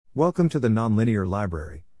Welcome to the Nonlinear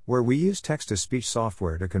Library, where we use text-to-speech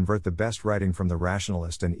software to convert the best writing from the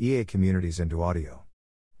Rationalist and EA communities into audio.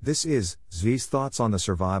 This is SV's Thoughts on the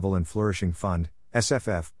Survival and Flourishing Fund,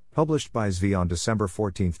 SFF, published by SV on December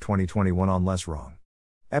 14, 2021 on LessWrong.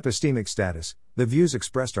 Epistemic Status: the views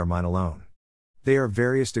expressed are mine alone. They are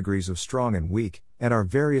various degrees of strong and weak, and are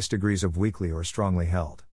various degrees of weakly or strongly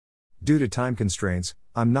held. Due to time constraints,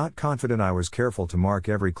 I'm not confident I was careful to mark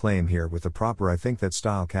every claim here with the proper I think that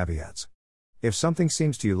style caveats. If something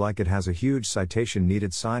seems to you like it has a huge citation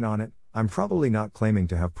needed sign on it, I'm probably not claiming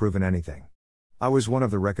to have proven anything. I was one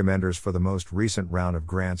of the recommenders for the most recent round of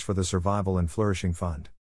grants for the Survival and Flourishing Fund.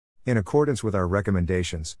 In accordance with our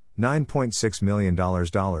recommendations, $9.6 million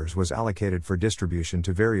was allocated for distribution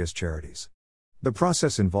to various charities. The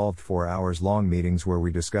process involved 4-hour-long meetings where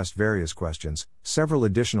we discussed various questions, several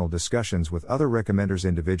additional discussions with other recommenders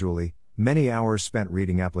individually, many hours spent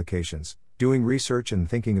reading applications, doing research and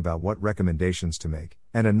thinking about what recommendations to make,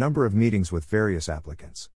 and a number of meetings with various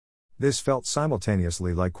applicants. This felt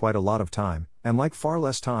simultaneously like quite a lot of time, and like far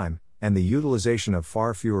less time, and the utilization of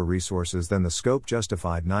far fewer resources than the scope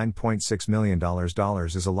justified. $9.6 million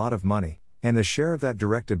is a lot of money, and the share of that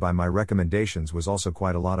directed by my recommendations was also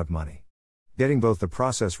quite a lot of money. Getting both the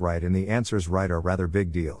process right and the answers right are rather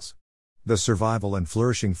big deals. The Survival and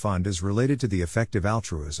Flourishing Fund is related to the Effective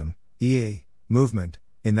Altruism, EA, movement,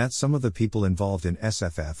 in that some of the people involved in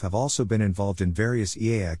SFF have also been involved in various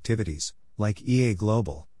EA activities, like EA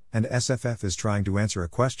Global, and SFF is trying to answer a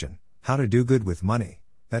question, how to do good with money,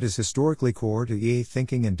 that is historically core to EA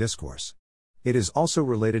thinking and discourse. It is also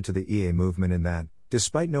related to the EA movement in that,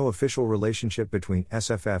 despite no official relationship between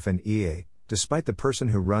SFF and EA, despite the person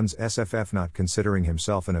who runs SFF not considering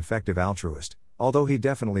himself an effective altruist, although he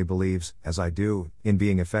definitely believes, as I do, in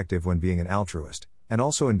being effective when being an altruist, and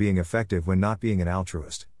also in being effective when not being an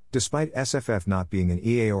altruist, despite SFF not being an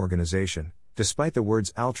EA organization, despite the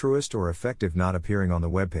words altruist or effective not appearing on the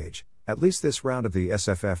webpage, at least this round of the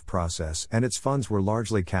SFF process and its funds were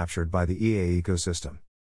largely captured by the EA ecosystem.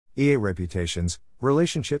 EA reputations,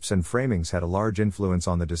 relationships and framings had a large influence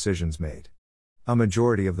on the decisions made. A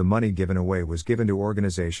majority of the money given away was given to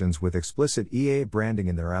organizations with explicit EA branding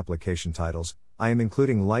in their application titles. I am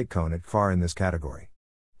including Lightcone CFAR in this category.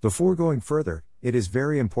 Before going further, it is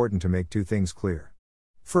very important to make two things clear.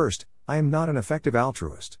 First, I am not an effective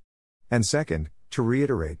altruist. And second, to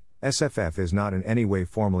reiterate, SFF is not in any way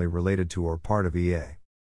formally related to or part of EA.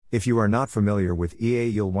 If you are not familiar with EA,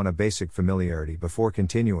 you'll want a basic familiarity before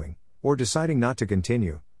continuing, or deciding not to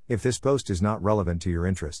continue, if this post is not relevant to your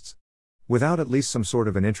interests. Without at least some sort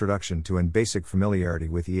of an introduction to and basic familiarity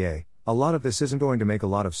with EA, a lot of this isn't going to make a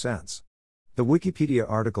lot of sense. The Wikipedia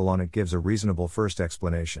article on it gives a reasonable first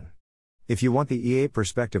explanation. If you want the EA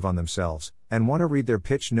perspective on themselves, and want to read their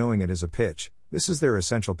pitch knowing it is a pitch, this is their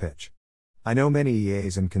essential pitch. I know many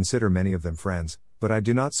EAs and consider many of them friends, but I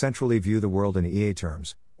do not centrally view the world in EA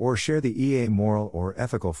terms, or share the EA moral or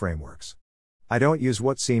ethical frameworks. I don't use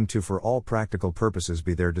what seem to for all practical purposes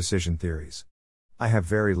be their decision theories. I have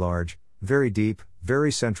very large, very deep,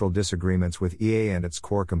 very central disagreements with EA and its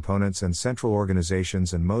core components and central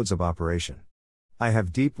organizations and modes of operation. I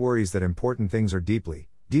have deep worries that important things are deeply,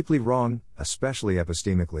 deeply wrong, especially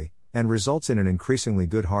epistemically, and results in an increasingly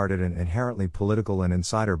good-hearted and inherently political and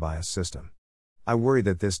insider-biased system. I worry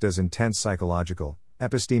that this does intense psychological,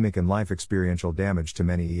 epistemic and life experiential damage to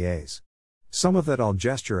many EAs. Some of that I'll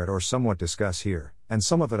gesture at or somewhat discuss here, and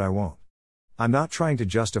some of it I won't. I'm not trying to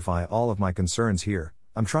justify all of my concerns here,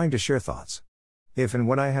 I'm trying to share thoughts. If and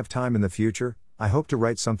when I have time in the future, I hope to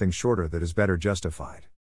write something shorter that is better justified.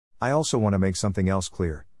 I also want to make something else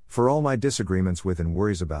clear. For all my disagreements with and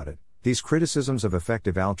worries about it, these criticisms of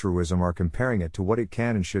effective altruism are comparing it to what it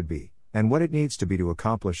can and should be, and what it needs to be to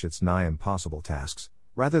accomplish its nigh impossible tasks,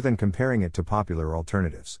 rather than comparing it to popular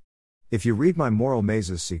alternatives. If you read my moral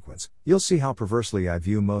mazes sequence, you'll see how perversely I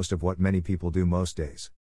view most of what many people do most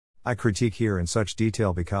days. I critique here in such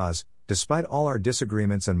detail because, despite all our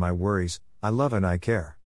disagreements and my worries, I love and I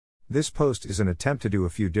care. This post is an attempt to do a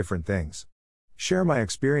few different things. Share my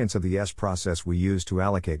experience of the S process we use to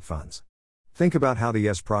allocate funds. Think about how the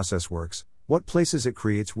S process works, what places it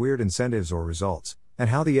creates weird incentives or results, and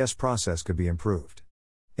how the S process could be improved.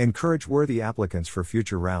 Encourage worthy applicants for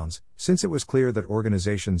future rounds, since it was clear that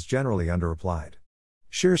organizations generally underapplied.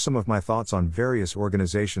 Share some of my thoughts on various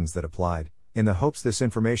organizations that applied, in the hopes this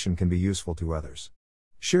information can be useful to others.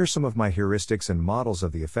 Share some of my heuristics and models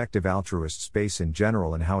of the effective altruist space in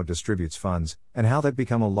general and how it distributes funds, and how that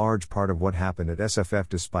become a large part of what happened at SFF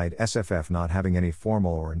despite SFF not having any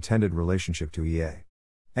formal or intended relationship to EA.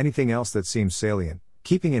 Anything else that seems salient,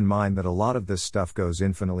 keeping in mind that a lot of this stuff goes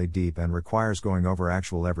infinitely deep and requires going over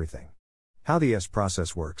actual everything. How the S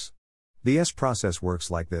process works. The S process works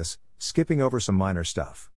like this, skipping over some minor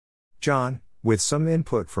stuff. John, with some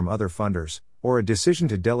input from other funders, or a decision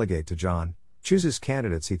to delegate to John, chooses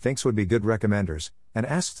candidates he thinks would be good recommenders, and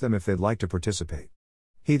asks them if they'd like to participate.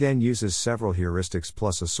 He then uses several heuristics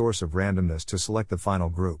plus a source of randomness to select the final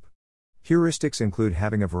group. Heuristics include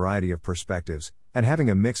having a variety of perspectives, and having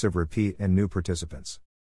a mix of repeat and new participants.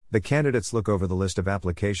 The candidates look over the list of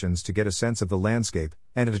applications to get a sense of the landscape,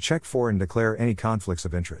 and to check for and declare any conflicts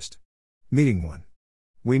of interest. Meeting 1.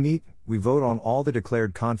 We meet, we vote on all the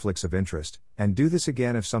declared conflicts of interest, and do this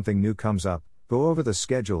again if something new comes up, go over the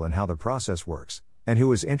schedule and how the process works, and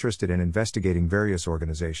who is interested in investigating various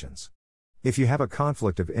organizations. If you have a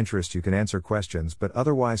conflict of interest, you can answer questions but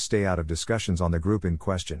otherwise stay out of discussions on the group in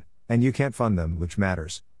question, and you can't fund them, which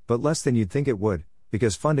matters, but less than you'd think it would,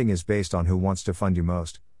 because funding is based on who wants to fund you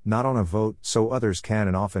most, not on a vote, so others can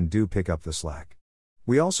and often do pick up the slack.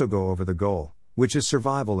 We also go over the goal, which is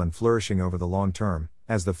survival and flourishing over the long term,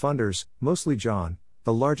 as the funders, mostly John,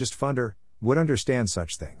 the largest funder, would understand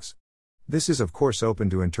such things. This is of course open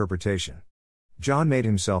to interpretation. John made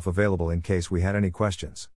himself available in case we had any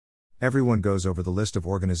questions. Everyone goes over the list of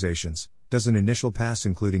organizations, does an initial pass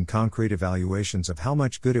including concrete evaluations of how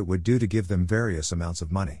much good it would do to give them various amounts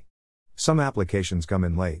of money. Some applications come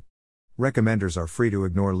in late. Recommenders are free to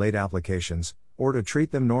ignore late applications, or to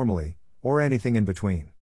treat them normally, or anything in between.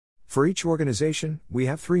 For each organization, we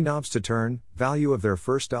have 3 knobs to turn: value of their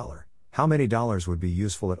first dollar, how many dollars would be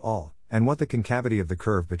useful at all, and what the concavity of the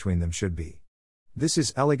curve between them should be. This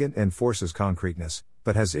is elegant and forces concreteness,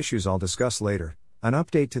 but has issues I'll discuss later. An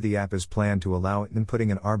update to the app is planned to allow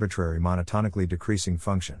inputting an arbitrary monotonically decreasing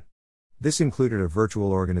function. This included a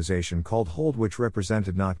virtual organization called Hold, which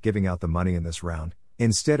represented not giving out the money in this round,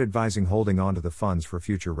 instead advising holding on to the funds for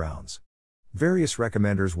future rounds. Various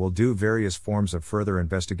recommenders will do various forms of further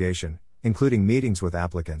investigation, including meetings with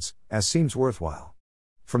applicants, as seems worthwhile.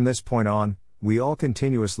 From this point on, we all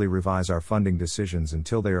continuously revise our funding decisions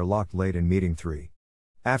until they are locked late in meeting 3.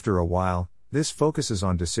 After a while, this focuses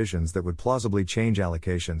on decisions that would plausibly change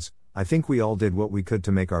allocations. I think we all did what we could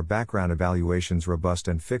to make our background evaluations robust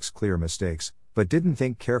and fix clear mistakes, but didn't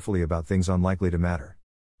think carefully about things unlikely to matter.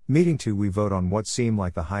 Meeting 2, we vote on what seem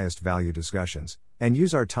like the highest value discussions, and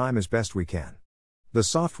use our time as best we can. The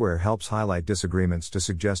software helps highlight disagreements to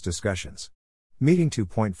suggest discussions. Meeting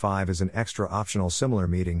 2.5 is an extra optional similar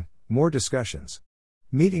meeting, more discussions.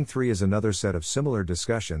 Meeting 3 is another set of similar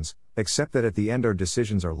discussions, except that at the end our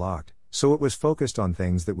decisions are locked, so it was focused on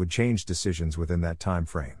things that would change decisions within that time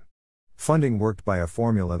frame. Funding worked by a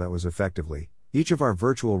formula that was effectively, each of our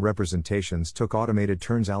virtual representations took automated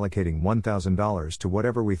turns allocating $1,000 to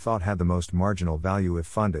whatever we thought had the most marginal value if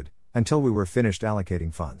funded, until we were finished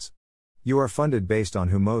allocating funds. You are funded based on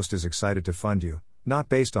who most is excited to fund you, not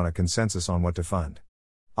based on a consensus on what to fund.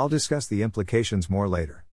 I'll discuss the implications more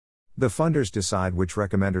later. The funders decide which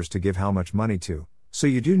recommenders to give how much money to, so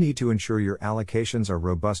you do need to ensure your allocations are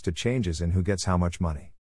robust to changes in who gets how much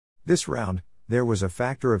money. This round, there was a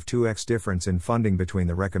factor of 2x difference in funding between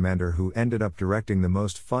the recommender who ended up directing the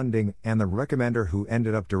most funding and the recommender who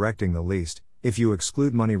ended up directing the least, if you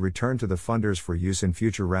exclude money returned to the funders for use in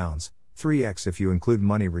future rounds, 3x if you include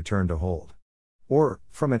money returned to Hold. Or,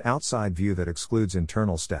 from an outside view that excludes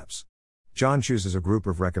internal steps. John chooses a group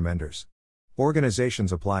of recommenders.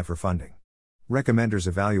 Organizations apply for funding. Recommenders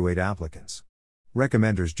evaluate applicants.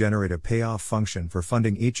 Recommenders generate a payoff function for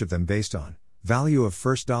funding each of them based on value of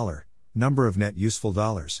first dollar, number of net useful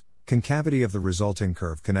dollars, concavity of the resulting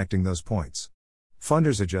curve connecting those points.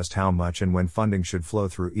 Funders adjust how much and when funding should flow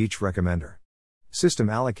through each recommender. System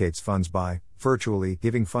allocates funds by, virtually,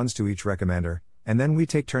 giving funds to each recommender, and then we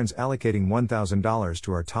take turns allocating $1,000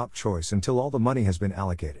 to our top choice until all the money has been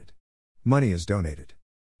allocated. Money is donated.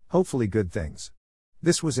 Hopefully good things.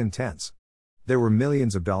 This was intense. There were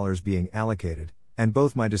millions of dollars being allocated, and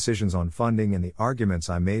both my decisions on funding and the arguments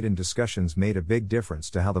I made in discussions made a big difference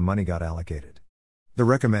to how the money got allocated. The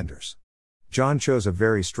recommenders. John chose a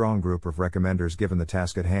very strong group of recommenders given the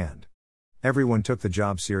task at hand. Everyone took the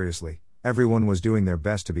job seriously, everyone was doing their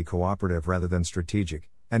best to be cooperative rather than strategic,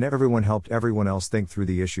 and everyone helped everyone else think through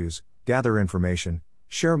the issues, gather information,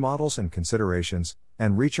 share models and considerations,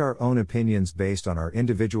 and reach our own opinions based on our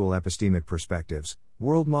individual epistemic perspectives,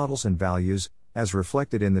 world models and values, as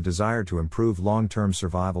reflected in the desire to improve long-term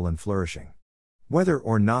survival and flourishing. Whether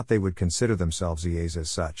or not they would consider themselves EAs as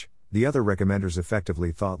such, the other recommenders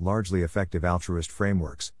effectively thought largely effective altruist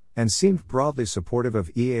frameworks, and seemed broadly supportive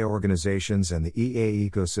of EA organizations and the EA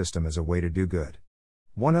ecosystem as a way to do good.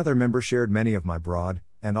 One other member shared many of my broad,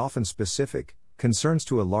 and often specific, concerns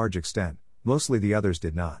to a large extent, mostly the others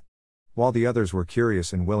did not. While the others were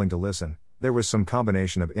curious and willing to listen, there was some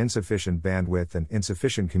combination of insufficient bandwidth and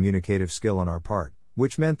insufficient communicative skill on our part,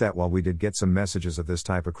 which meant that while we did get some messages of this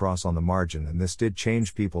type across on the margin and this did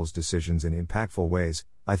change people's decisions in impactful ways,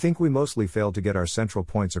 I think we mostly failed to get our central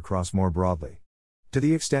points across more broadly. To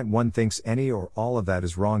the extent one thinks any or all of that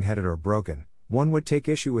is wrong-headed or broken, one would take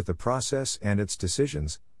issue with the process and its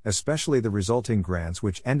decisions, especially the resulting grants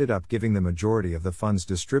which ended up giving the majority of the funds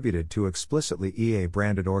distributed to explicitly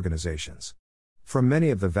EA-branded organizations. From many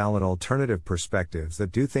of the valid alternative perspectives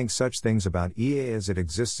that do think such things about EA as it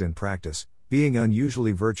exists in practice, being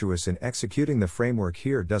unusually virtuous in executing the framework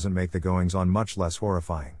here doesn't make the goings-on much less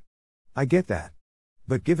horrifying. I get that.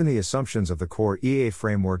 But given the assumptions of the core EA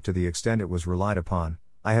framework to the extent it was relied upon,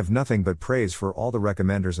 I have nothing but praise for all the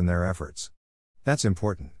recommenders and their efforts. That's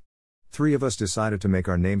important. 3 of us decided to make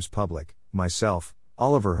our names public, myself,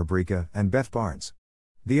 Oliver Habrika, and Beth Barnes.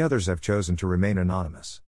 The others have chosen to remain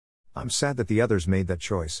anonymous. I'm sad that the others made that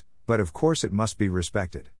choice, but of course it must be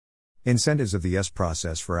respected. Incentives of the S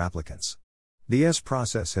process for applicants. The S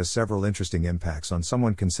process has several interesting impacts on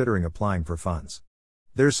someone considering applying for funds.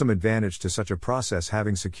 There's some advantage to such a process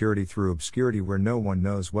having security through obscurity where no one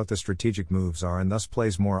knows what the strategic moves are and thus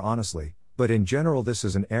plays more honestly, but in general this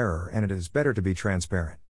is an error and it is better to be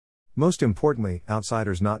transparent. Most importantly,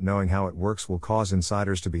 outsiders not knowing how it works will cause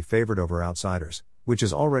insiders to be favored over outsiders, which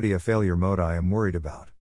is already a failure mode I am worried about.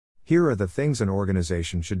 Here are the things an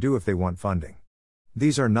organization should do if they want funding.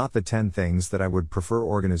 These are not the 10 things that I would prefer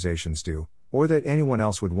organizations do, or that anyone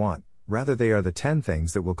else would want, rather they are the 10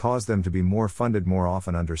 things that will cause them to be more funded more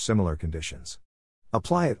often under similar conditions.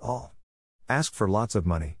 Apply it all. Ask for lots of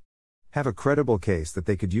money. Have a credible case that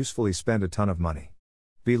they could usefully spend a ton of money.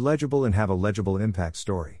 Be legible and have a legible impact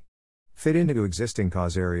story. Fit into existing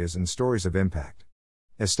cause areas and stories of impact.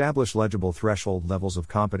 Establish legible threshold levels of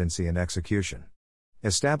competency and execution.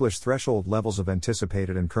 Establish threshold levels of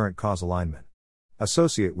anticipated and current cause alignment.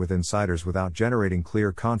 Associate with insiders without generating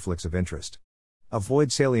clear conflicts of interest.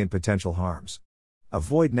 Avoid salient potential harms.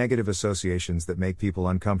 Avoid negative associations that make people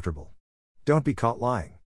uncomfortable. Don't be caught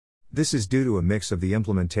lying. This is due to a mix of the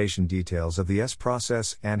implementation details of the S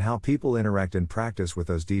process and how people interact in practice with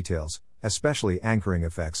those details, especially anchoring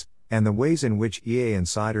effects, and the ways in which EA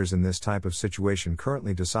insiders in this type of situation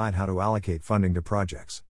currently decide how to allocate funding to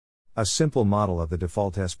projects. A simple model of the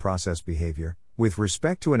default S process behavior, with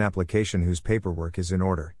respect to an application whose paperwork is in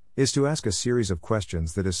order, is to ask a series of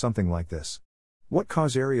questions that is something like this. What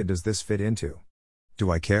cause area does this fit into? Do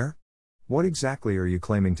I care? What exactly are you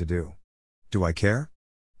claiming to do? Do I care?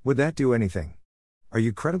 Would that do anything? Are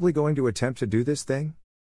you credibly going to attempt to do this thing?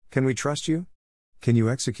 Can we trust you? Can you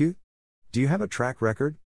execute? Do you have a track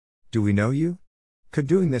record? Do we know you? Could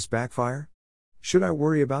doing this backfire? Should I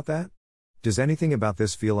worry about that? Does anything about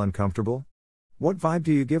this feel uncomfortable? What vibe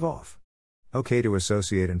do you give off? Okay to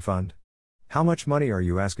associate and fund? How much money are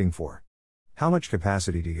you asking for? How much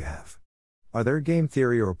capacity do you have? Are there game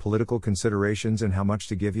theory or political considerations in how much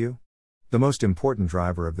to give you? The most important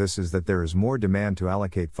driver of this is that there is more demand to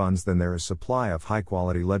allocate funds than there is supply of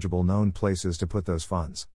high-quality legible known places to put those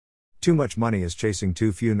funds. Too much money is chasing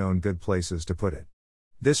too few known good places to put it.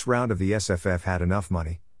 This round of the SFF had enough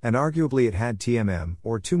money, and arguably it had TMM,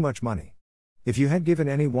 or too much money. If you had given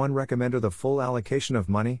any one recommender the full allocation of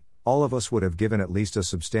money, all of us would have given at least a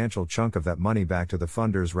substantial chunk of that money back to the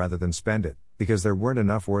funders rather than spend it, because there weren't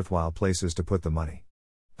enough worthwhile places to put the money.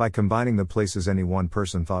 By combining the places any one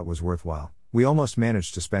person thought was worthwhile, we almost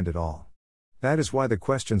managed to spend it all. That is why the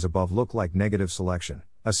questions above look like negative selection,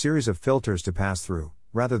 a series of filters to pass through,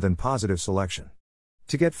 rather than positive selection.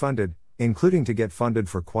 To get funded, including to get funded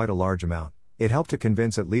for quite a large amount, it helped to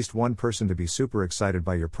convince at least one person to be super excited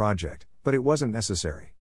by your project, but it wasn't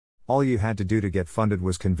necessary. All you had to do to get funded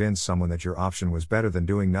was convince someone that your option was better than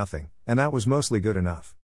doing nothing, and that was mostly good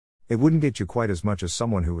enough. It wouldn't get you quite as much as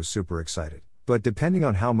someone who was super excited, but depending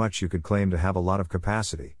on how much you could claim to have a lot of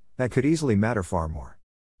capacity, that could easily matter far more.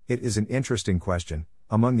 It is an interesting question,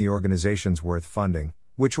 among the organizations worth funding,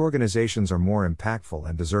 which organizations are more impactful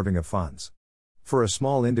and deserving of funds? For a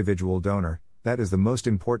small individual donor, that is the most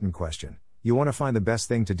important question. You want to find the best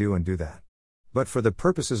thing to do and do that. But for the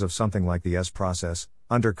purposes of something like the S process,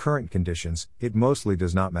 under current conditions, it mostly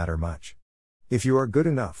does not matter much. If you are good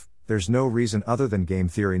enough, there's no reason other than game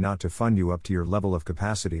theory not to fund you up to your level of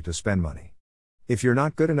capacity to spend money. If you're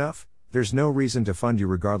not good enough, there's no reason to fund you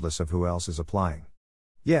regardless of who else is applying.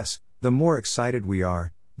 Yes, the more excited we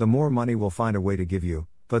are, the more money we'll find a way to give you,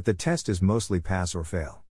 but the test is mostly pass or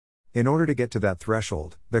fail. In order to get to that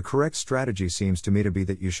threshold, the correct strategy seems to me to be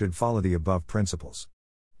that you should follow the above principles.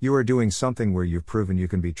 You are doing something where you've proven you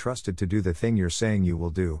can be trusted to do the thing you're saying you will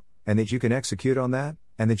do, and that you can execute on that,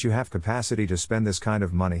 and that you have capacity to spend this kind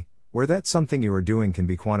of money, where that something you are doing can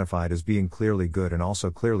be quantified as being clearly good and also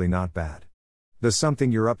clearly not bad. The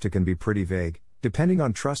something you're up to can be pretty vague, depending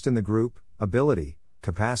on trust in the group, ability,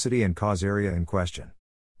 capacity and cause area in question.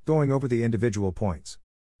 Going over the individual points.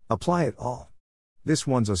 Apply it all. This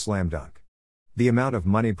one's a slam dunk. The amount of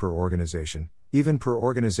money per organization, even per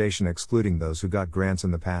organization excluding those who got grants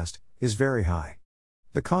in the past, is very high.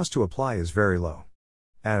 The cost to apply is very low.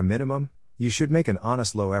 At a minimum, you should make an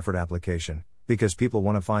honest low-effort application, because people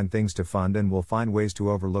want to find things to fund and will find ways to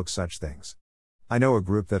overlook such things. I know a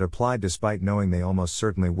group that applied despite knowing they almost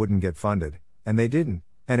certainly wouldn't get funded, and they didn't,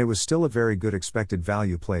 and it was still a very good expected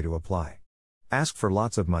value play to apply. Ask for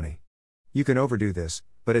lots of money. You can overdo this,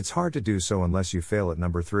 but it's hard to do so unless you fail at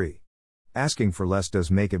number 3. Asking for less does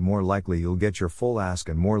make it more likely you'll get your full ask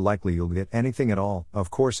and more likely you'll get anything at all, of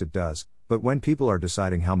course it does, but when people are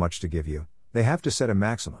deciding how much to give you, they have to set a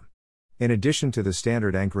maximum. In addition to the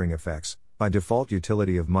standard anchoring effects, by default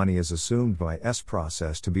utility of money is assumed by S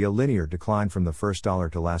process to be a linear decline from the first dollar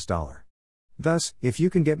to last dollar. Thus, if you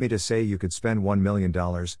can get me to say you could spend $1 million,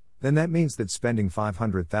 then that means that spending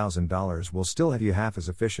 $500,000 will still have you half as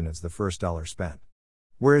efficient as the first dollar spent.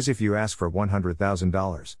 Whereas if you ask for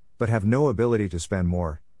 $100,000, but have no ability to spend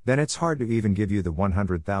more, then it's hard to even give you the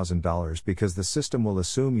 $100,000 because the system will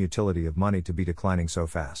assume utility of money to be declining so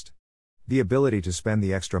fast. The ability to spend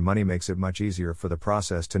the extra money makes it much easier for the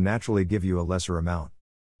process to naturally give you a lesser amount.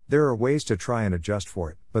 There are ways to try and adjust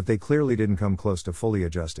for it, but they clearly didn't come close to fully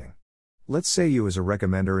adjusting. Let's say you as a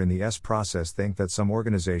recommender in the S process think that some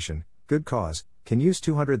organization, good cause, can use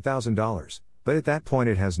 $200,000, but at that point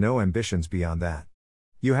it has no ambitions beyond that.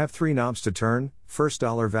 You have 3 knobs to turn: first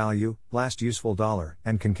dollar value, last useful dollar,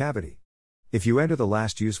 and concavity. If you enter the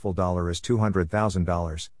last useful dollar as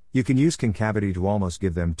 $200,000, you can use concavity to almost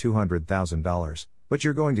give them $200,000, but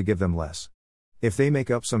you're going to give them less. If they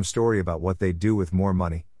make up some story about what they'd do with more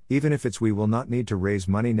money, even if it's we will not need to raise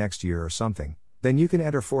money next year or something, then you can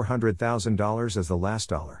enter $400,000 as the last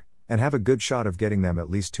dollar, and have a good shot of getting them at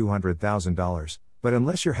least $200,000, but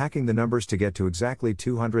unless you're hacking the numbers to get to exactly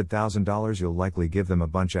 $200,000 you'll likely give them a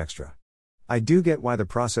bunch extra. I do get why the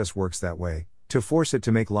process works that way, to force it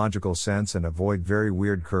to make logical sense and avoid very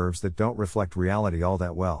weird curves that don't reflect reality all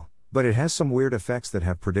that well, but it has some weird effects that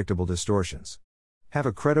have predictable distortions. Have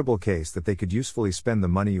a credible case that they could usefully spend the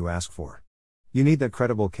money you ask for. You need that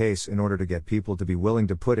credible case in order to get people to be willing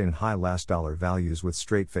to put in high last dollar values with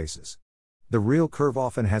straight faces. The real curve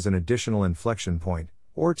often has an additional inflection point,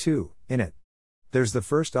 or 2, in it. There's the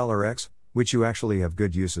first dollar X, which you actually have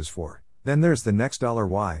good uses for. Then there's the next dollar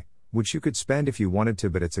Y, which you could spend if you wanted to,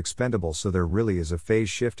 but it's expendable, so there really is a phase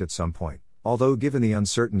shift at some point, although given the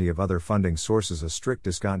uncertainty of other funding sources a strict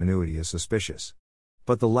discontinuity is suspicious.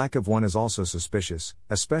 But the lack of one is also suspicious,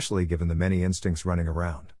 especially given the many instincts running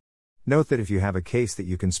around. Note that if you have a case that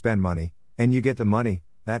you can spend money, and you get the money,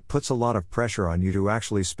 that puts a lot of pressure on you to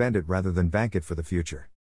actually spend it rather than bank it for the future.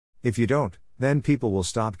 If you don't, then people will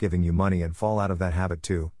stop giving you money and fall out of that habit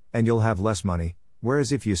too, and you'll have less money,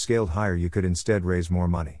 whereas if you scaled higher you could instead raise more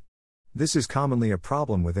money. This is commonly a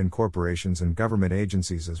problem within corporations and government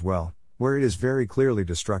agencies as well, where it is very clearly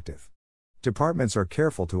destructive. Departments are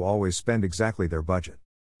careful to always spend exactly their budget.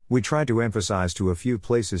 We try to emphasize to a few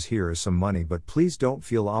places here is some money, but please don't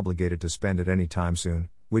feel obligated to spend it any time soon,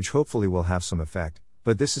 which hopefully will have some effect,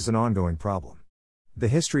 but this is an ongoing problem. The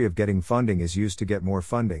history of getting funding is used to get more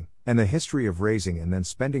funding, and the history of raising and then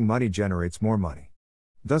spending money generates more money.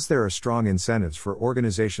 Thus there are strong incentives for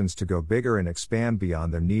organizations to go bigger and expand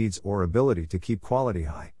beyond their needs or ability to keep quality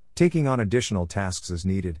high, taking on additional tasks as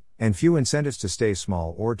needed, and few incentives to stay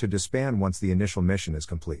small or to disband once the initial mission is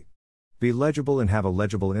complete. Be legible and have a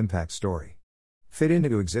legible impact story. Fit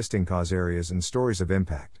into existing cause areas and stories of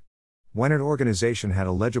impact. When an organization had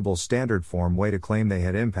a legible standard form way to claim they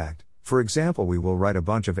had impact, for example, we will write a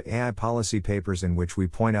bunch of AI policy papers in which we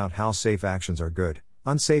point out how safe actions are good,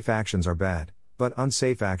 unsafe actions are bad, but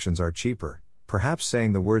unsafe actions are cheaper, perhaps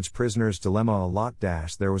saying the words prisoner's dilemma a lot.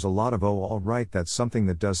 There was a lot of oh all right that's something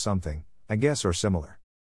that does something, I guess, or similar.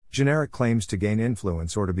 Generic claims to gain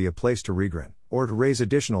influence or to be a place to regrant, or to raise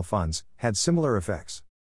additional funds, had similar effects.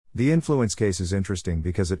 The influence case is interesting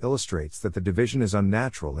because it illustrates that the division is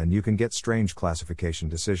unnatural and you can get strange classification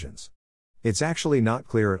decisions. It's actually not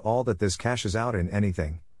clear at all that this cashes out in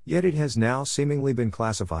anything, yet it has now seemingly been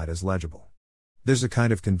classified as legible. There's a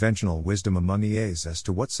kind of conventional wisdom among EAs as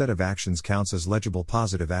to what set of actions counts as legible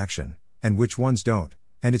positive action, and which ones don't,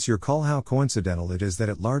 and it's your call how coincidental it is that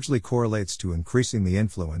it largely correlates to increasing the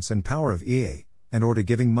influence and power of EA, and or to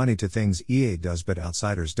giving money to things EA does but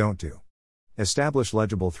outsiders don't do. Establish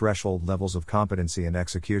legible threshold levels of competency and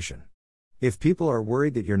execution. If people are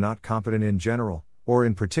worried that you're not competent in general, or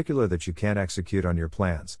in particular that you can't execute on your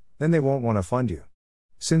plans, then they won't want to fund you.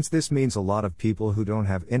 Since this means a lot of people who don't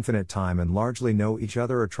have infinite time and largely know each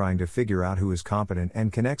other are trying to figure out who is competent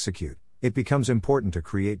and can execute, it becomes important to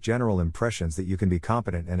create general impressions that you can be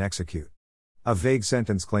competent and execute. A vague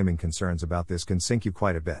sentence claiming concerns about this can sink you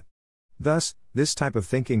quite a bit. Thus, this type of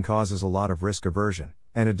thinking causes a lot of risk aversion,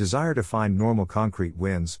 and a desire to find normal concrete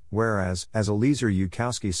wins, whereas, as Eliezer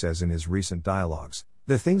Yudkowsky says in his recent dialogues,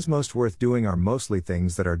 the things most worth doing are mostly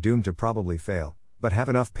things that are doomed to probably fail, but have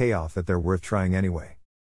enough payoff that they're worth trying anyway.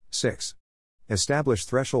 6. Establish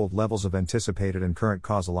threshold levels of anticipated and current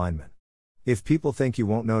cause alignment. If people think you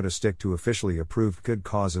won't know to stick to officially approved good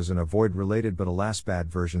causes and avoid related but alas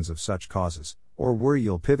bad versions of such causes, or worry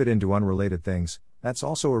you'll pivot into unrelated things, that's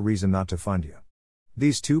also a reason not to fund you.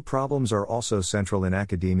 These two problems are also central in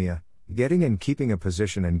academia: getting and keeping a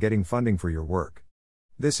position and getting funding for your work.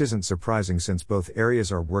 This isn't surprising since both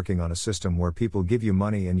areas are working on a system where people give you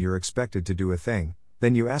money and you're expected to do a thing,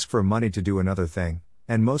 then you ask for money to do another thing,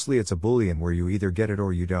 and mostly it's a Boolean where you either get it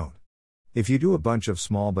or you don't. If you do a bunch of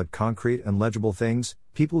small but concrete and legible things,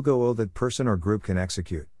 people go, oh, that person or group can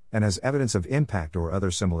execute, and has evidence of impact or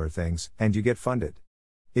other similar things, and you get funded.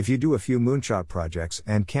 If you do a few moonshot projects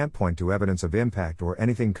and can't point to evidence of impact or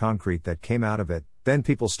anything concrete that came out of it, then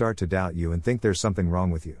people start to doubt you and think there's something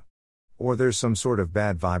wrong with you. Or there's some sort of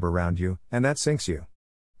bad vibe around you, and that sinks you.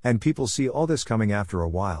 And people see all this coming after a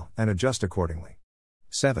while, and adjust accordingly.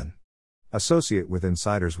 7. Associate with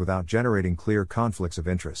insiders without generating clear conflicts of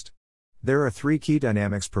interest. There are 3 key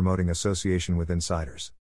dynamics promoting association with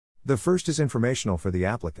insiders. The first is informational for the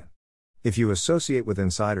applicant. If you associate with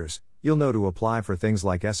insiders, you'll know to apply for things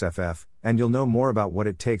like SFF, and you'll know more about what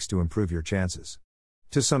it takes to improve your chances.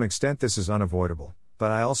 To some extent this is unavoidable,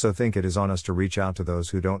 but I also think it is on us to reach out to those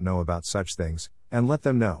who don't know about such things, and let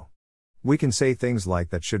them know. We can say things like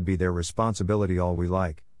that should be their responsibility all we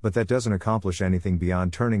like, but that doesn't accomplish anything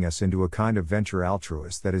beyond turning us into a kind of venture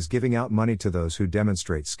altruist that is giving out money to those who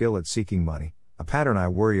demonstrate skill at seeking money, a pattern I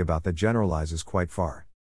worry about that generalizes quite far.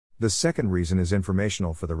 The second reason is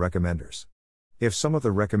informational for the recommenders. If some of the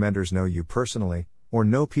recommenders know you personally, or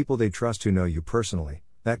know people they trust who know you personally,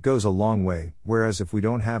 that goes a long way, whereas if we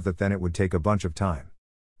don't have that then it would take a bunch of time.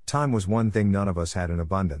 Time was one thing none of us had in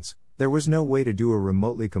abundance. There was no way to do a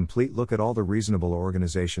remotely complete look at all the reasonable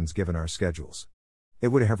organizations given our schedules. It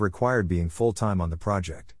would have required being full-time on the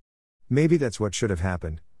project. Maybe that's what should have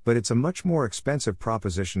happened, but it's a much more expensive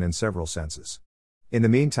proposition in several senses. In the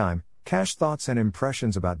meantime, cache thoughts and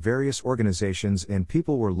impressions about various organizations and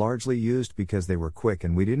people were largely used because they were quick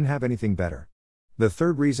and we didn't have anything better. The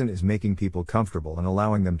third reason is making people comfortable and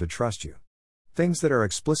allowing them to trust you. Things that are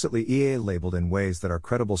explicitly EA labeled in ways that are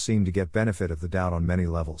credible seem to get benefit of the doubt on many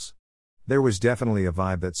levels. There was definitely a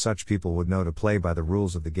vibe that such people would know to play by the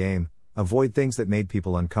rules of the game, avoid things that made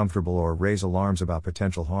people uncomfortable or raise alarms about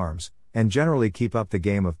potential harms, and generally keep up the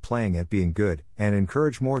game of playing at being good, and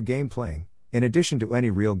encourage more game playing, in addition to any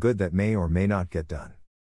real good that may or may not get done.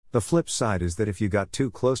 The flip side is that if you got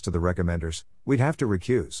too close to the recommenders, we'd have to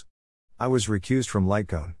recuse. I was recused from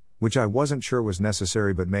Lightcone, which I wasn't sure was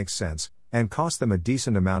necessary but makes sense, and cost them a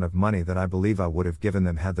decent amount of money that I believe I would have given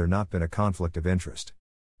them had there not been a conflict of interest.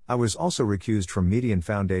 I was also recused from Median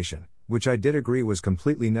Foundation, which I did agree was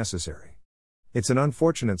completely necessary. It's an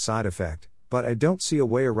unfortunate side effect, but I don't see a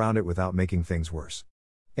way around it without making things worse.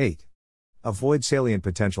 8. Avoid salient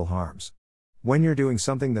potential harms. When you're doing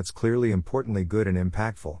something that's clearly importantly good and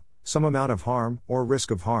impactful, some amount of harm, or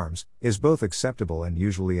risk of harms, is both acceptable and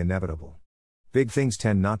usually inevitable. Big things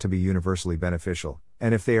tend not to be universally beneficial,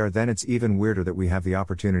 and if they are, then it's even weirder that we have the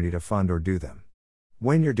opportunity to fund or do them.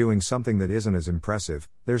 When you're doing something that isn't as impressive,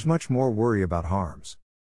 there's much more worry about harms.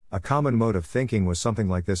 A common mode of thinking was something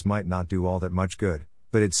like this might not do all that much good,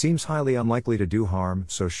 but it seems highly unlikely to do harm,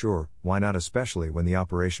 so sure, why not, especially when the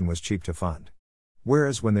operation was cheap to fund.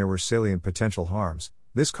 Whereas when there were salient potential harms,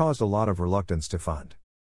 this caused a lot of reluctance to fund.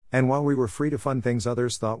 And while we were free to fund things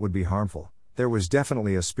others thought would be harmful, there was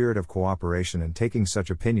definitely a spirit of cooperation and taking such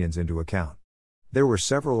opinions into account. There were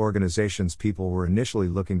several organizations people were initially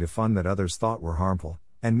looking to fund that others thought were harmful,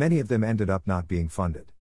 and many of them ended up not being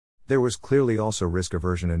funded. There was clearly also risk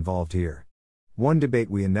aversion involved here. One debate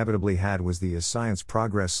we inevitably had was the is science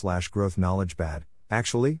progress/growth knowledge bad,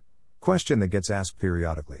 actually? Question that gets asked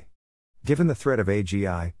periodically. Given the threat of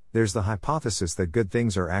AGI, there's the hypothesis that good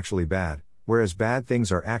things are actually bad, whereas bad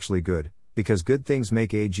things are actually good, because good things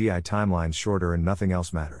make AGI timelines shorter and nothing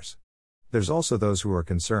else matters. There's also those who are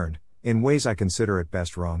concerned, in ways I consider at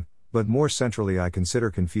best wrong, but more centrally I consider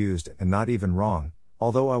confused and not even wrong,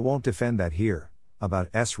 although I won't defend that here, about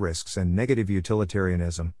S risks and negative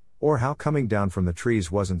utilitarianism, or how coming down from the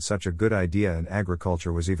trees wasn't such a good idea and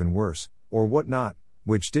agriculture was even worse, or whatnot,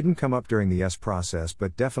 which didn't come up during the S process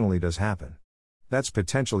but definitely does happen. That's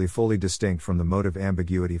potentially fully distinct from the motive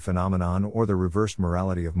ambiguity phenomenon or the reversed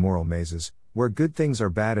morality of moral mazes, where good things are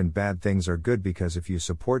bad and bad things are good because if you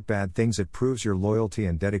support bad things it proves your loyalty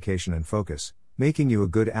and dedication and focus, making you a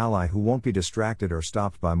good ally who won't be distracted or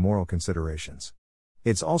stopped by moral considerations.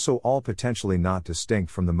 It's also all potentially not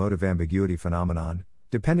distinct from the motive ambiguity phenomenon,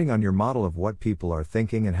 depending on your model of what people are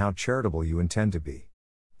thinking and how charitable you intend to be.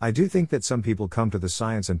 I do think that some people come to the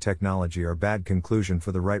science and technology are bad conclusion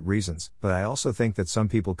for the right reasons, but I also think that some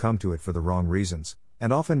people come to it for the wrong reasons,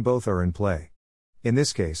 and often both are in play. In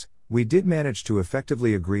this case, we did manage to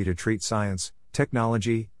effectively agree to treat science,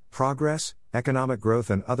 technology, progress, economic growth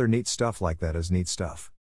and other neat stuff like that as neat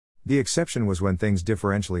stuff. The exception was when things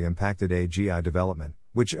differentially impacted AGI development,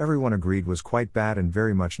 which everyone agreed was quite bad and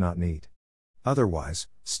very much not neat. Otherwise,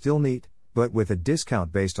 still neat, but with a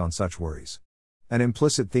discount based on such worries. An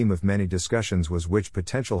implicit theme of many discussions was which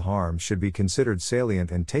potential harms should be considered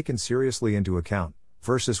salient and taken seriously into account,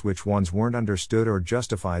 versus which ones weren't understood or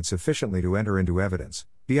justified sufficiently to enter into evidence,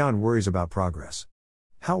 beyond worries about progress.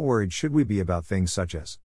 How worried should we be about things such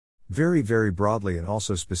as, very broadly and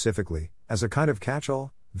also specifically, as a kind of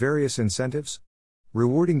catch-all, various incentives?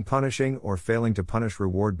 Rewarding, punishing, or failing to punish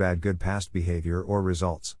reward bad good past behavior or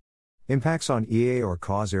results. Impacts on EA or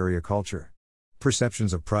cause area culture.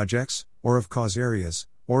 Perceptions of projects, or of cause areas,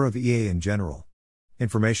 or of EA in general.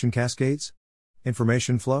 Information cascades?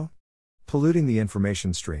 Information flow? Polluting the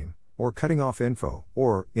information stream, or cutting off info,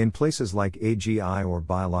 or, in places like AGI or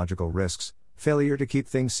biological risks, failure to keep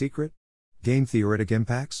things secret? Game theoretic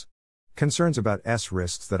impacts? Concerns about S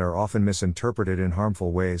risks that are often misinterpreted in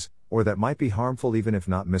harmful ways, or that might be harmful even if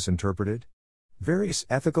not misinterpreted? Various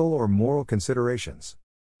ethical or moral considerations.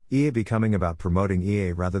 EA becoming about promoting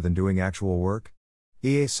EA rather than doing actual work?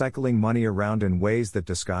 EA cycling money around in ways that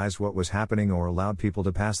disguised what was happening or allowed people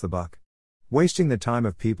to pass the buck? Wasting the time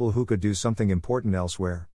of people who could do something important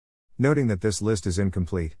elsewhere? Noting that this list is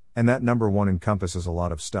incomplete, and that number 1 encompasses a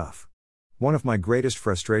lot of stuff. One of my greatest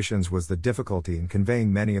frustrations was the difficulty in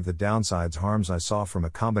conveying many of the downsides harms I saw from a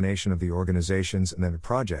combination of the organizations and their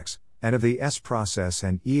projects, and of the S process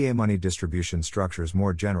and EA money distribution structures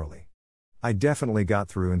more generally. I definitely got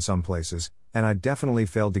through in some places, and I definitely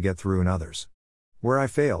failed to get through in others. Where I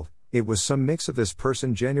failed, it was some mix of this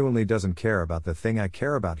person genuinely doesn't care about the thing I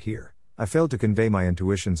care about here. I failed to convey my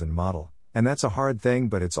intuitions and model, and that's a hard thing,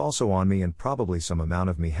 but it's also on me and probably some amount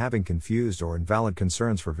of me having confused or invalid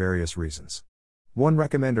concerns for various reasons. One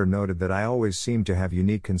recommender noted that I always seemed to have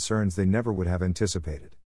unique concerns they never would have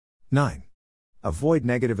anticipated. 9. Avoid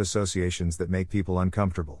negative associations that make people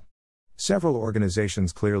uncomfortable. Several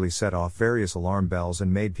organizations clearly set off various alarm bells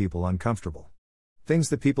and made people uncomfortable. Things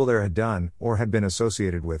the people there had done, or had been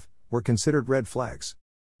associated with, were considered red flags.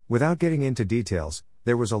 Without getting into details,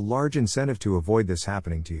 there was a large incentive to avoid this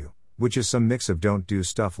happening to you, which is some mix of don't do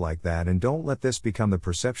stuff like that and don't let this become the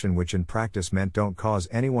perception, which in practice meant don't cause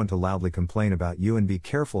anyone to loudly complain about you and be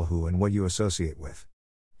careful who and what you associate with.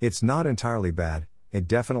 It's not entirely bad, it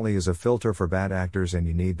definitely is a filter for bad actors and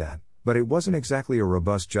you need that, but it wasn't exactly a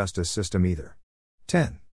robust justice system either.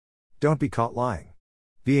 10. Don't be caught lying.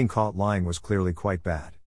 Being caught lying was clearly quite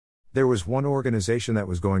bad. There was one organization that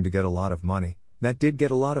was going to get a lot of money, that did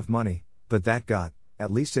get a lot of money, but that got,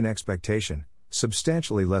 at least in expectation,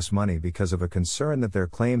 substantially less money because of a concern that their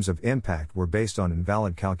claims of impact were based on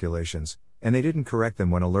invalid calculations, and they didn't correct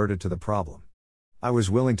them when alerted to the problem. I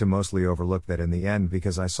was willing to mostly overlook that in the end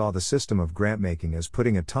because I saw the system of grant making as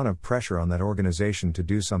putting a ton of pressure on that organization to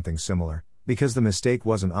do something similar, because the mistake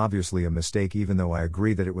wasn't obviously a mistake even though I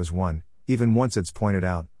agree that it was one, even once it's pointed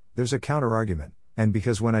out, there's a counter-argument, and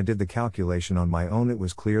because when I did the calculation on my own it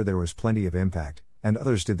was clear there was plenty of impact, and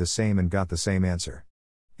others did the same and got the same answer.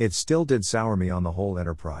 It still did sour me on the whole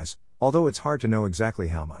enterprise, although it's hard to know exactly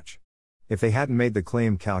how much. If they hadn't made the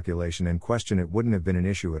claim calculation in question it wouldn't have been an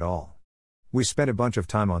issue at all. We spent a bunch of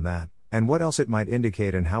time on that, and what else it might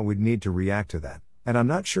indicate and how we'd need to react to that, and I'm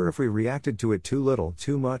not sure if we reacted to it too little,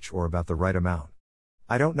 too much, or about the right amount.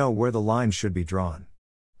 I don't know where the line should be drawn.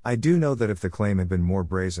 I do know that if the claim had been more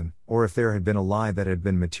brazen, or if there had been a lie that had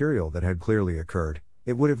been material that had clearly occurred,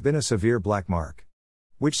 it would have been a severe black mark.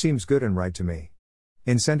 Which seems good and right to me.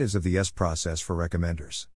 Incentives of the S process for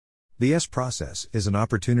recommenders. The S process is an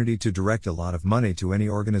opportunity to direct a lot of money to any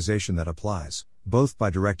organization that applies, both by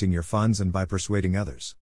directing your funds and by persuading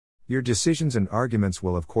others. Your decisions and arguments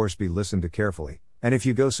will of course be listened to carefully, And if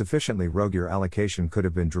you go sufficiently rogue, your allocation could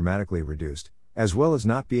have been dramatically reduced, as well as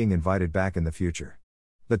not being invited back in the future.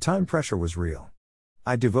 The time pressure was real.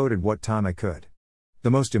 I devoted what time I could.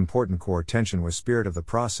 The most important core tension was spirit of the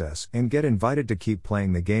process and get invited to keep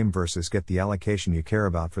playing the game versus get the allocation you care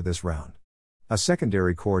about for this round. A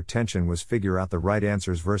secondary core tension was figure out the right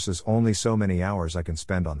answers versus only so many hours I can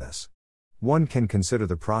spend on this. One can consider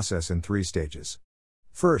the process in 3 stages.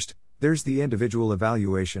 First, there's the individual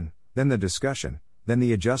evaluation, then the discussion, then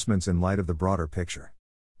the adjustments in light of the broader picture.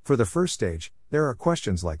 For the first stage, there are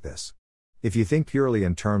questions like this. If you think purely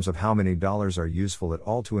in terms of how many dollars are useful at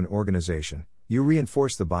all to an organization, you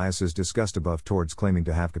reinforce the biases discussed above towards claiming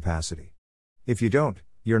to have capacity. If you don't,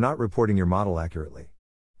 you're not reporting your model accurately.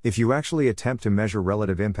 If you actually attempt to measure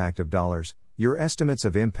relative impact of dollars, your estimates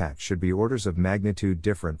of impact should be orders of magnitude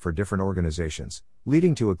different for different organizations,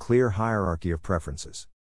 leading to a clear hierarchy of preferences.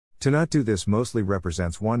 To not do this mostly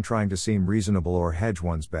represents one trying to seem reasonable or hedge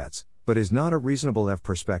one's bets, but is not a reasonable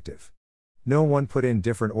perspective. No one put in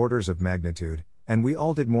different orders of magnitude, and we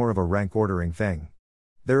all did more of a rank ordering thing.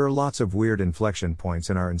 There are lots of weird inflection points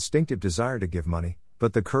in our instinctive desire to give money,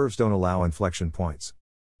 but the curves don't allow inflection points.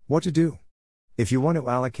 What to do? If you want to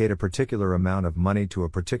allocate a particular amount of money to a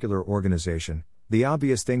particular organization, the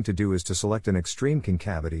obvious thing to do is to select an extreme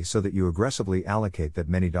concavity so that you aggressively allocate that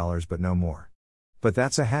many dollars but no more. But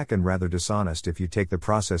that's a hack and rather dishonest if you take the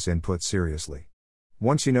process input seriously.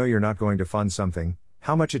 Once you know you're not going to fund something,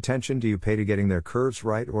 how much attention do you pay to getting their curves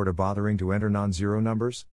right or to bothering to enter non-zero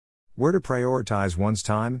numbers? Where to prioritize one's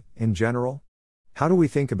time, in general? How do we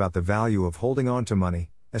think about the value of holding on to money,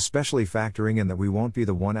 especially factoring in that we won't be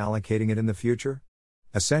the one allocating it in the future?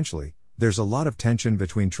 Essentially, there's a lot of tension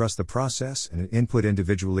between trust the process and input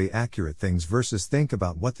individually accurate things versus think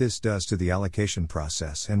about what this does to the allocation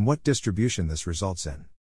process and what distribution this results in.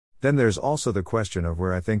 Then there's also the question of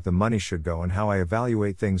where I think the money should go and how I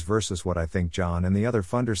evaluate things versus what I think John and the other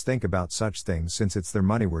funders think about such things, since it's their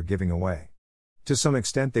money we're giving away. To some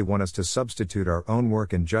extent they want us to substitute our own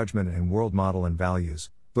work and judgment and world model and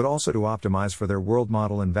values, but also to optimize for their world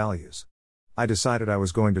model and values. I decided I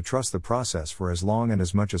was going to trust the process for as long and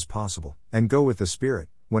as much as possible, and go with the spirit,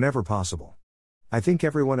 whenever possible. I think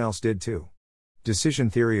everyone else did too. Decision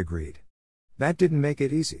theory agreed. That didn't make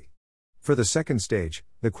it easy. For the second stage,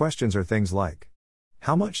 the questions are things like: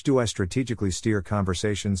 how much do I strategically steer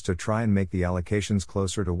conversations to try and make the allocations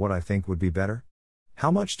closer to what I think would be better?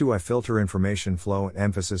 How much do I filter information flow and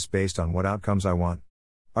emphasis based on what outcomes I want?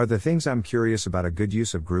 Are the things I'm curious about a good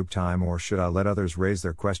use of group time, or should I let others raise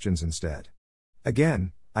their questions instead?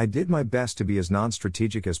 Again, I did my best to be as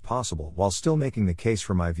non-strategic as possible while still making the case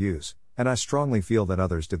for my views, and I strongly feel that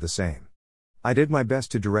others did the same. I did my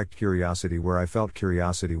best to direct curiosity where I felt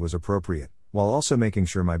curiosity was appropriate, while also making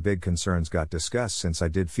sure my big concerns got discussed since I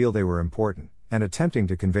did feel they were important, and attempting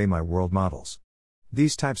to convey my world models.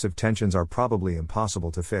 These types of tensions are probably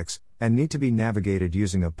impossible to fix, and need to be navigated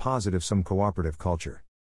using a positive-sum cooperative culture.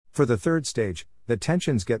 For the third stage, the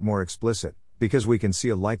tensions get more explicit, because we can see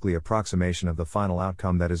a likely approximation of the final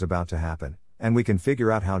outcome that is about to happen, and we can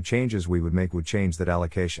figure out how changes we would make would change that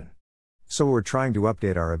allocation. So we're trying to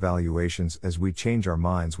update our evaluations as we change our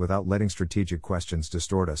minds without letting strategic questions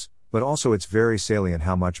distort us, but also it's very salient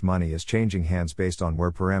how much money is changing hands based on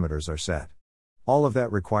where parameters are set. All of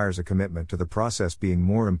that requires a commitment to the process being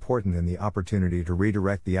more important than the opportunity to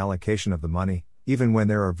redirect the allocation of the money, even when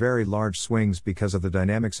there are very large swings because of the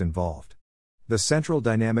dynamics involved. The central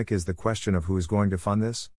dynamic is the question of who is going to fund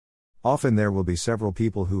this. Often there will be several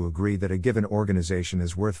people who agree that a given organization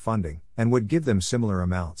is worth funding, and would give them similar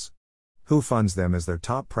amounts. Who funds them as their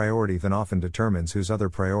top priority then often determines whose other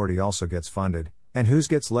priority also gets funded, and whose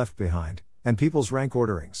gets left behind, and people's rank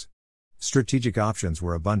orderings. Strategic options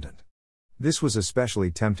were abundant. This was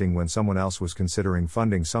especially tempting when someone else was considering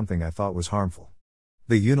funding something I thought was harmful.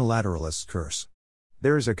 The unilateralist's curse.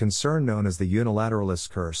 There is a concern known as the unilateralist's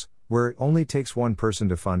curse, where it only takes one person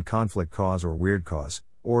to fund conflict cause or weird cause,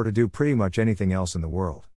 or to do pretty much anything else in the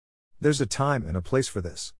world. There's a time and a place for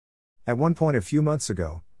this. At one point a few months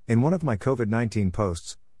ago, in one of my COVID-19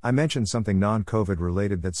 posts, I mentioned something non-COVID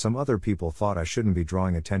related that some other people thought I shouldn't be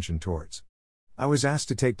drawing attention towards. I was asked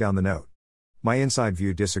to take down the note. My inside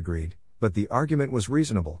view disagreed, but the argument was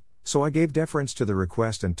reasonable, so I gave deference to the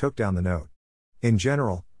request and took down the note. In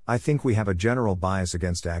general, I think we have a general bias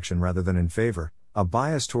against action rather than in favor, a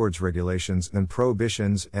bias towards regulations and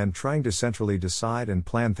prohibitions and trying to centrally decide and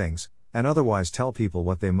plan things, and otherwise tell people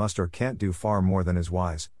what they must or can't do far more than is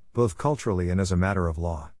wise, both culturally and as a matter of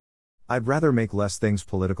law. I'd rather make less things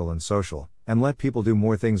political and social, and let people do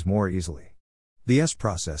more things more easily. The S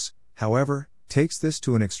process, however, takes this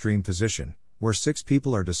to an extreme position, where 6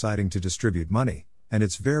 people are deciding to distribute money, and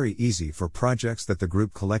it's very easy for projects that the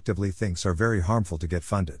group collectively thinks are very harmful to get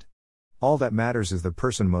funded. All that matters is the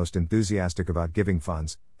person most enthusiastic about giving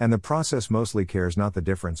funds, and the process mostly cares not the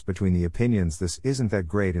difference between the opinions this isn't that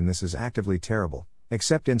great and this is actively terrible,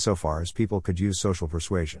 except insofar as people could use social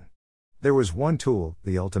persuasion. There was one tool,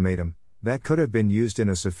 the ultimatum, that could have been used in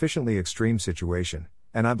a sufficiently extreme situation,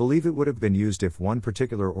 and I believe it would have been used if one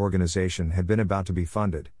particular organization had been about to be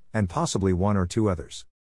funded, and possibly one or two others.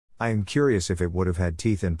 I am curious if it would have had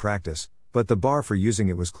teeth in practice, but the bar for using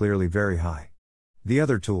it was clearly very high. The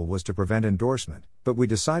other tool was to prevent endorsement, but we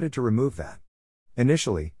decided to remove that.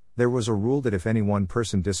 Initially, there was a rule that if any one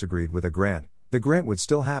person disagreed with a grant, the grant would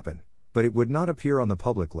still happen, but it would not appear on the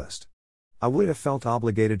public list. I would have felt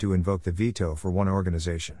obligated to invoke the veto for one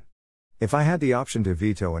organization. If I had the option to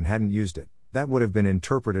veto and hadn't used it, that would have been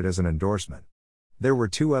interpreted as an endorsement. There were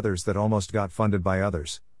two others that almost got funded by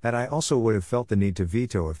others, that I also would have felt the need to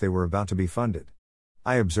veto if they were about to be funded.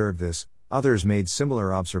 I observed this, others made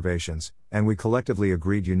similar observations, and we collectively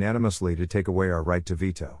agreed unanimously to take away our right to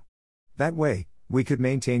veto. That way, we could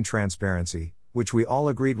maintain transparency, which we all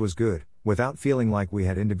agreed was good, without feeling like we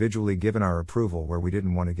had individually given our approval where we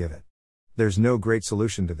didn't want to give it. There's no great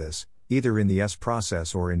solution to this, either in the S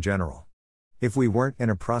process or in general. If we weren't in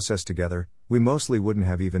a process together, we mostly wouldn't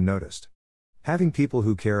have even noticed. Having people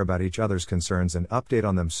who care about each other's concerns and update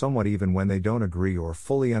on them somewhat even when they don't agree or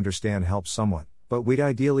fully understand helps somewhat, but we'd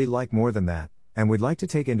ideally like more than that, and we'd like to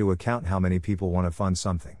take into account how many people want to fund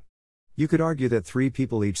something. You could argue that 3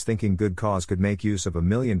 people each thinking good cause could make use of $1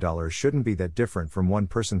 million shouldn't be that different from one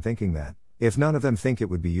person thinking that, if none of them think it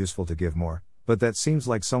would be useful to give more, but that seems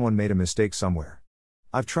like someone made a mistake somewhere.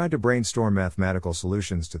 I've tried to brainstorm mathematical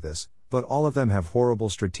solutions to this, but all of them have horrible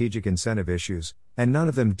strategic incentive issues, and none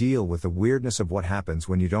of them deal with the weirdness of what happens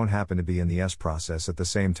when you don't happen to be in the S process at the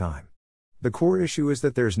same time. The core issue is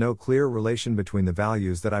that there's no clear relation between the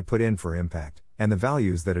values that I put in for impact, and the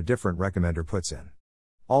values that a different recommender puts in.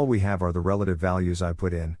 All we have are the relative values I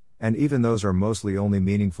put in, and even those are mostly only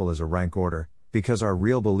meaningful as a rank order, because our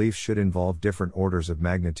real beliefs should involve different orders of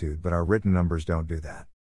magnitude but our written numbers don't do that.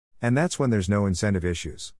 And that's when there's no incentive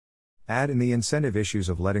issues. Add in the incentive issues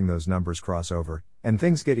of letting those numbers cross over, and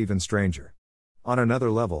things get even stranger. On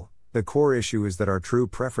another level, the core issue is that our true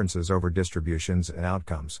preferences over distributions and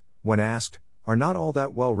outcomes, when asked, are not all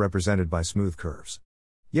that well represented by smooth curves.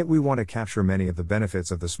 Yet we want to capture many of the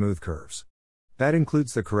benefits of the smooth curves. That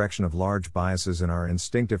includes the correction of large biases in our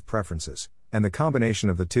instinctive preferences, and the combination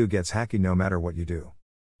of the two gets hacky no matter what you do.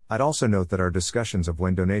 I'd also note that our discussions of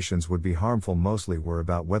when donations would be harmful mostly were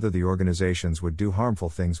about whether the organizations would do harmful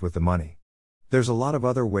things with the money. There's a lot of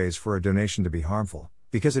other ways for a donation to be harmful,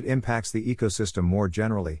 because it impacts the ecosystem more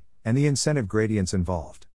generally, and the incentive gradients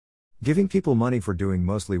involved. Giving people money for doing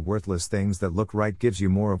mostly worthless things that look right gives you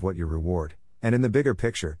more of what you reward, and in the bigger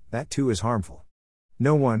picture, that too is harmful.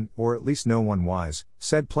 No one, or at least no one wise,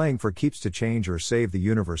 said playing for keeps to change or save the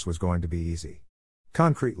universe was going to be easy.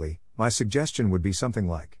 Concretely, my suggestion would be something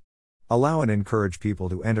like: allow and encourage people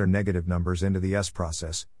to enter negative numbers into the S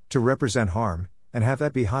process, to represent harm, and have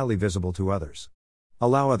that be highly visible to others.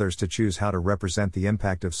 Allow others to choose how to represent the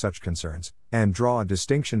impact of such concerns, and draw a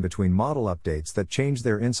distinction between model updates that change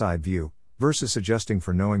their inside view, versus adjusting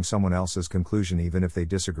for knowing someone else's conclusion even if they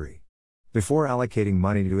disagree. Before allocating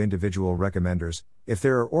money to individual recommenders, if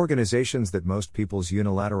there are organizations that most people's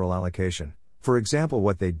unilateral allocation, for example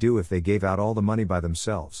what they'd do if they gave out all the money by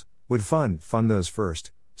themselves, would fund those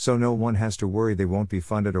first, so no one has to worry they won't be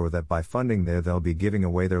funded or that by funding they'll be giving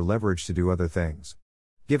away their leverage to do other things.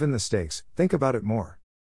 Given the stakes, think about it more.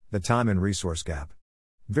 The time and resource gap.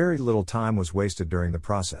 Very little time was wasted during the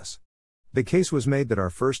process. The case was made that our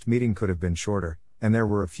first meeting could have been shorter, and there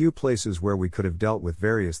were a few places where we could have dealt with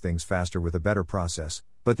various things faster with a better process,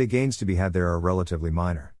 but the gains to be had there are relatively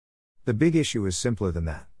minor. The big issue is simpler than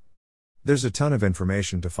that. There's a ton of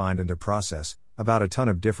information to find and to process, about a ton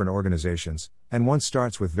of different organizations, and one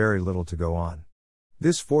starts with very little to go on.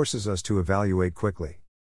 This forces us to evaluate quickly.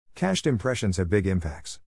 Cached impressions have big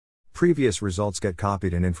impacts. Previous results get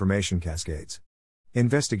copied in information cascades.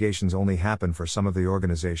 Investigations only happen for some of the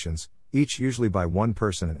organizations, each usually by one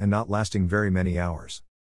person and not lasting very many hours.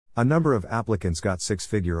 A number of applicants got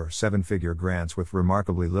 6-figure or 7-figure grants with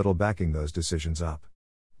remarkably little backing those decisions up.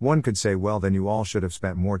 One could say, well then you all should have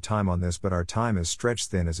spent more time on this, but our time is stretched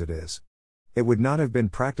thin as it is. It would not have been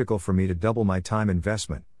practical for me to double my time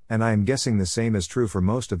investment, and I am guessing the same is true for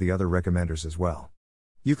most of the other recommenders as well.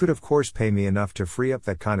 You could of course pay me enough to free up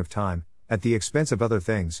that kind of time, at the expense of other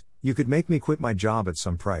things. You could make me quit my job at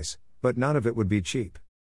some price, but none of it would be cheap.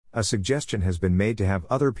 A suggestion has been made to have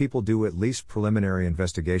other people do at least preliminary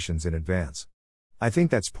investigations in advance. I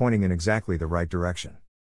think that's pointing in exactly the right direction.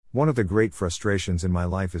 One of the great frustrations in my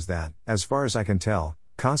life is that, as far as I can tell,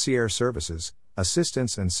 concierge services,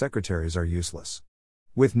 assistants and secretaries are useless.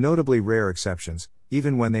 With notably rare exceptions,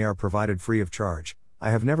 even when they are provided free of charge,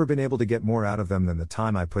 I have never been able to get more out of them than the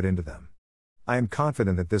time I put into them. I am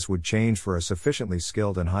confident that this would change for a sufficiently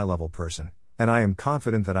skilled and high-level person, and I am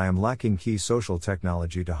confident that I am lacking key social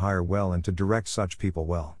technology to hire well and to direct such people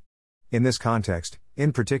well. In this context,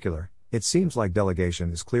 in particular, it seems like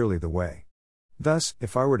delegation is clearly the way. Thus,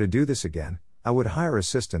 if I were to do this again, I would hire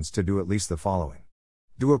assistants to do at least the following.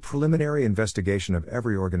 Do a preliminary investigation of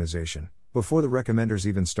every organization, before the recommenders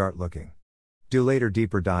even start looking. Do later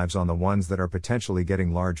deeper dives on the ones that are potentially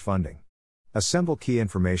getting large funding. Assemble key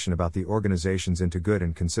information about the organizations into good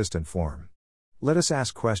and consistent form. Let us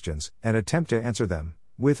ask questions, and attempt to answer them,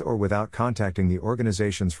 with or without contacting the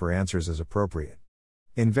organizations for answers as appropriate.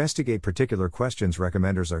 Investigate particular questions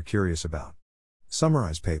recommenders are curious about.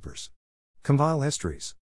 Summarize papers. Compile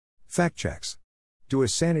histories. Fact checks. Do a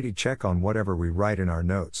sanity check on whatever we write in our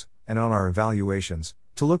notes, and on our evaluations,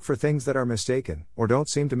 to look for things that are mistaken, or don't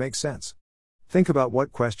seem to make sense. Think about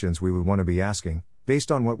what questions we would want to be asking,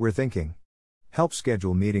 based on what we're thinking. Help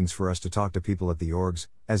schedule meetings for us to talk to people at the orgs,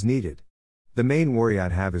 as needed. The main worry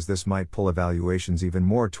I'd have is this might pull evaluations even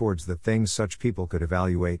more towards the things such people could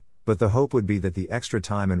evaluate, but the hope would be that the extra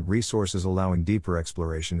time and resources allowing deeper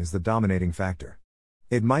exploration is the dominating factor.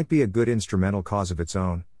 It might be a good instrumental cause of its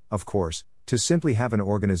own, of course, to simply have an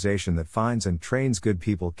organization that finds and trains good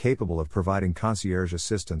people capable of providing concierge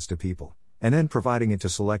assistance to people, and then providing it to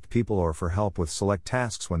select people or for help with select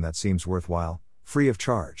tasks when that seems worthwhile, free of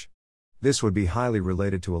charge. This would be highly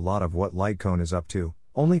related to a lot of what Lightcone is up to,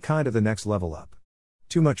 only kind of the next level up.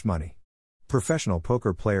 Too much money. Professional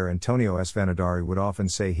poker player Antonio S. Vanadari would often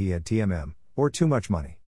say he had TMM, or too much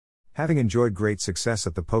money. Having enjoyed great success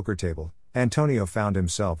at the poker table, Antonio found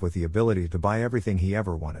himself with the ability to buy everything he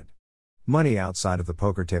ever wanted. Money outside of the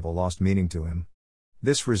poker table lost meaning to him.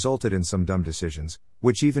 This resulted in some dumb decisions,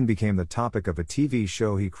 which even became the topic of a TV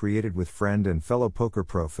show he created with friend and fellow poker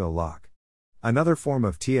pro Phil Locke. Another form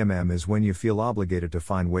of TMM is when you feel obligated to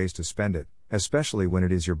find ways to spend it, especially when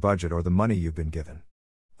it is your budget or the money you've been given.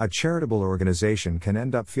 A charitable organization can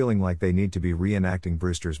end up feeling like they need to be reenacting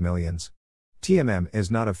Brewster's Millions. TMM is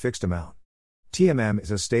not a fixed amount. TMM is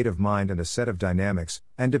a state of mind and a set of dynamics,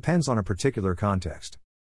 and depends on a particular context.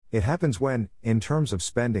 It happens when, in terms of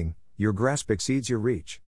spending, your grasp exceeds your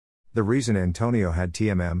reach. The reason Antonio had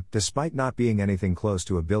TMM, despite not being anything close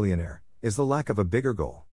to a billionaire, is the lack of a bigger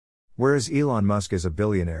goal. Whereas Elon Musk is a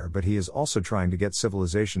billionaire, but he is also trying to get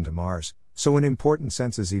civilization to Mars, so in important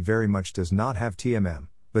senses he very much does not have TMM.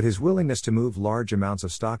 But his willingness to move large amounts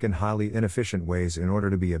of stock in highly inefficient ways in order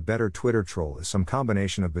to be a better Twitter troll is some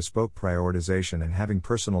combination of bespoke prioritization and having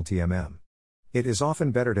personal TMM. It is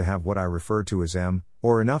often better to have what I refer to as M,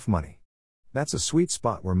 or enough money. That's a sweet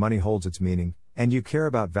spot where money holds its meaning, and you care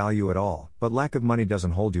about value at all, but lack of money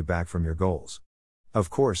doesn't hold you back from your goals. Of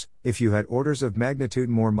course, if you had orders of magnitude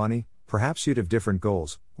more money, perhaps you'd have different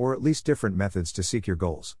goals, or at least different methods to seek your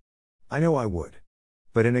goals. I know I would.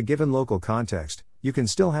 But in a given local context, you can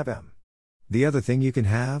still have M. The other thing you can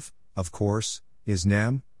have, of course, is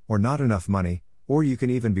NEM, or not enough money, or you can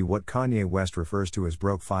even be what Kanye West refers to as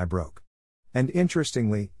broke-fi broke. And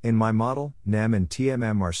interestingly, in my model, NEM and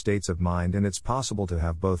TMM are states of mind, and it's possible to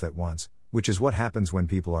have both at once, which is what happens when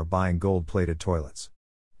people are buying gold-plated toilets.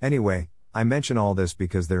 Anyway, I mention all this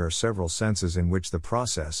because there are several senses in which the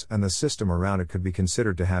process and the system around it could be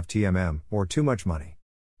considered to have TMM, or too much money.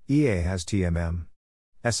 EA has TMM.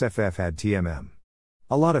 SFF had TMM.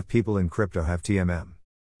 A lot of people in crypto have TMM.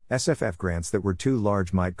 SFF grants that were too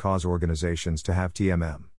large might cause organizations to have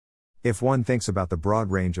TMM. If one thinks about the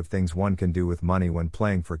broad range of things one can do with money when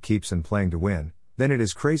playing for keeps and playing to win, then it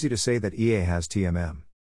is crazy to say that EA has TMM.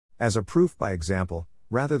 As a proof by example,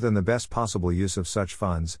 rather than the best possible use of such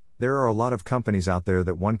funds, there are a lot of companies out there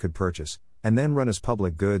that one could purchase, and then run as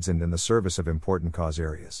public goods and in the service of important cause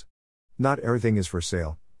areas. Not everything is for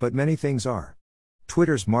sale, but many things are.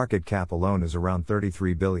 Twitter's market cap alone is around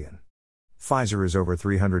 $33 billion. Pfizer is over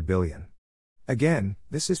 $300 billion. Again,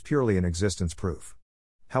 this is purely an existence proof.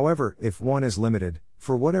 However, if one is limited,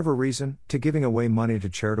 for whatever reason, to giving away money to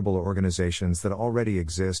charitable organizations that already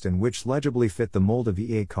exist and which legibly fit the mold of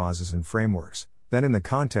EA causes and frameworks, then in the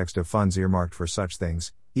context of funds earmarked for such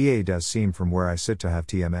things, EA does seem from where I sit to have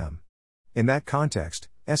TMM. In that context,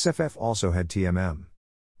 SFF also had TMM.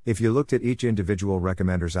 If you looked at each individual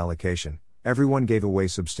recommender's allocation, everyone gave away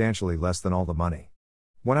substantially less than all the money.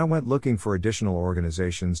 When I went looking for additional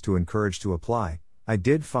organizations to encourage to apply, I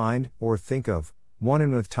did find, or think of, one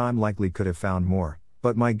and with time likely could have found more,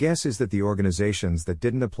 but my guess is that the organizations that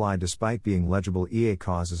didn't apply despite being legible EA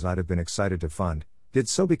causes I'd have been excited to fund, did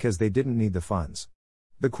so because they didn't need the funds.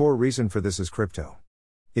 The core reason for this is crypto.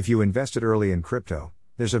 If you invested early in crypto,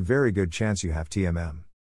 there's a very good chance you have TMM.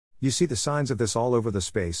 You see the signs of this all over the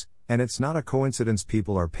space, and it's not a coincidence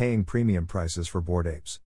people are paying premium prices for Bored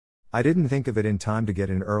Apes. I didn't think of it in time to get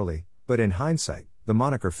in early, but in hindsight, the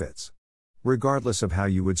moniker fits. Regardless of how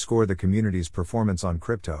you would score the community's performance on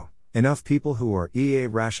crypto, enough people who are EA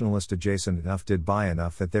rationalist adjacent enough did buy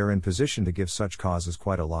enough that they're in position to give such causes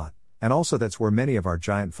quite a lot, and also that's where many of our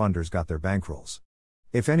giant funders got their bankrolls.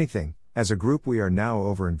 If anything, as a group we are now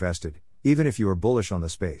overinvested, even if you are bullish on the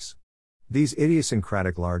space. These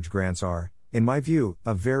idiosyncratic large grants are, in my view,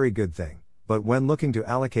 a very good thing, but when looking to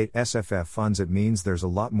allocate SFF funds it means there's a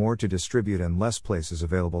lot more to distribute and less places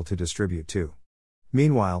available to distribute to.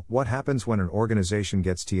 Meanwhile, what happens when an organization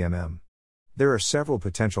gets TMM? There are several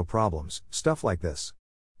potential problems, stuff like this.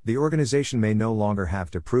 The organization may no longer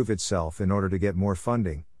have to prove itself in order to get more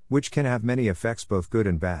funding, which can have many effects both good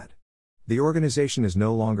and bad. The organization is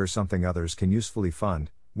no longer something others can usefully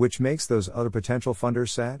fund, which makes those other potential funders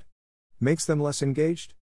sad? Makes them less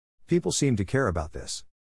engaged? People seem to care about this.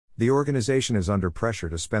 The organization is under pressure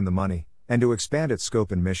to spend the money, and to expand its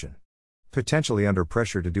scope and mission. Potentially under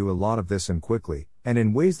pressure to do a lot of this and quickly, and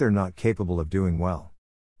in ways they're not capable of doing well.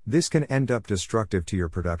 This can end up destructive to your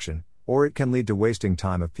production, or it can lead to wasting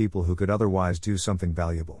time of people who could otherwise do something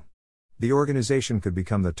valuable. The organization could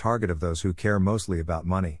become the target of those who care mostly about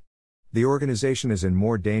money. The organization is in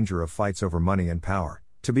more danger of fights over money and power,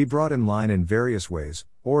 to be brought in line in various ways,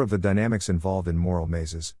 or of the dynamics involved in moral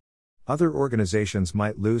mazes. Other organizations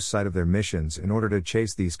might lose sight of their missions in order to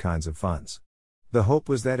chase these kinds of funds. The hope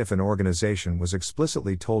was that if an organization was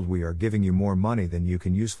explicitly told we are giving you more money than you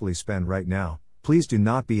can usefully spend right now, please do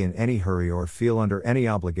not be in any hurry or feel under any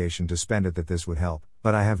obligation to spend it, that this would help,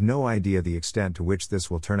 but I have no idea the extent to which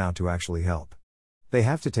this will turn out to actually help. They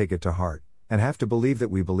have to take it to heart, and have to believe that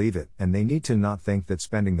we believe it, and they need to not think that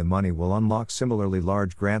spending the money will unlock similarly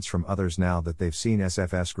large grants from others now that they've seen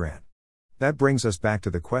SFF's grant. That brings us back to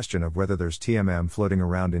the question of whether there's TMM floating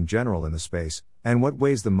around in general in the space, and what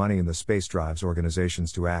ways the money in the space drives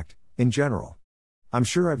organizations to act, in general. I'm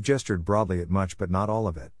sure I've gestured broadly at much but not all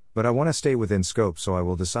of it, but I want to stay within scope, so I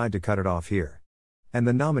will decide to cut it off here. And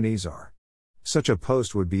the nominees are. Such a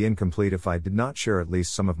post would be incomplete if I did not share at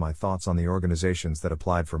least some of my thoughts on the organizations that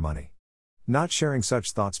applied for money. Not sharing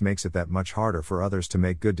such thoughts makes it that much harder for others to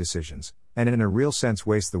make good decisions, and in a real sense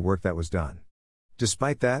wastes the work that was done.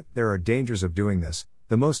 Despite that, there are dangers of doing this,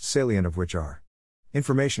 the most salient of which are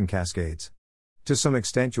information cascades. To some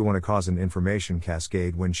extent you want to cause an information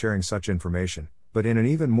cascade when sharing such information, but in an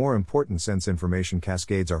even more important sense information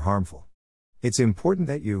cascades are harmful. It's important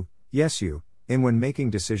that you, when making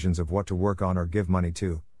decisions of what to work on or give money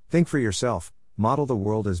to, think for yourself, model the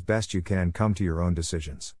world as best you can and come to your own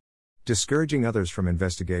decisions. Discouraging others from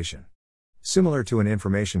investigation. Similar to an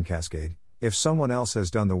information cascade, if someone else has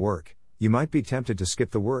done the work, you might be tempted to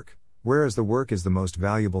skip the work, whereas the work is the most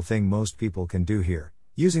valuable thing most people can do here,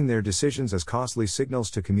 using their decisions as costly signals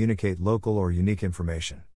to communicate local or unique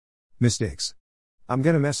information. Mistakes. I'm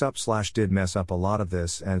gonna did mess up a lot of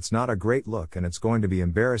this, and it's not a great look, and it's going to be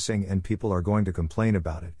embarrassing, and people are going to complain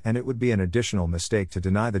about it, and it would be an additional mistake to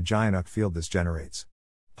deny the giant field this generates.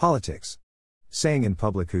 Politics. Saying in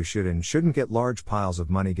public who should and shouldn't get large piles of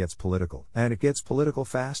money gets political, and it gets political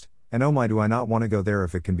fast, and oh my do I not want to go there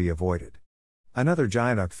if it can be avoided. Another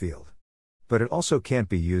giant field. But it also can't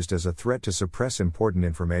be used as a threat to suppress important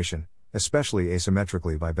information, especially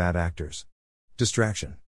asymmetrically by bad actors.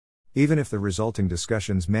 Distraction. Even if the resulting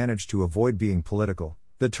discussions manage to avoid being political,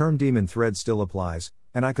 the term demon thread still applies,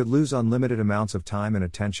 and I could lose unlimited amounts of time and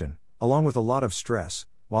attention, along with a lot of stress,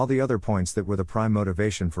 while the other points that were the prime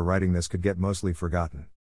motivation for writing this could get mostly forgotten.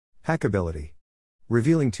 Hackability.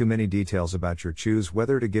 Revealing too many details about your choose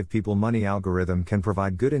whether to give people money algorithm can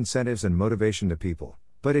provide good incentives and motivation to people,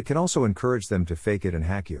 but it can also encourage them to fake it and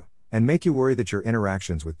hack you, and make you worry that your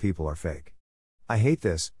interactions with people are fake. I hate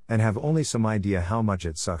this, and have only some idea how much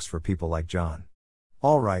it sucks for people like John.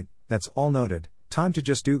 Alright, that's all noted, time to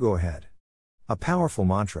just go ahead. A powerful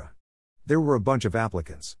mantra. There were a bunch of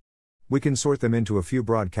applicants. We can sort them into a few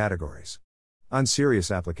broad categories.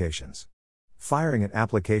 Unserious applications. Firing an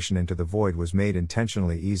application into the void was made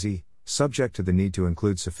intentionally easy, subject to the need to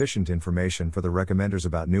include sufficient information for the recommenders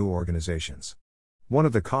about new organizations. One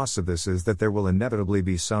of the costs of this is that there will inevitably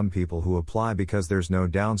be some people who apply because there's no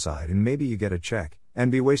downside and maybe you get a check,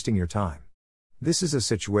 and be wasting your time. This is a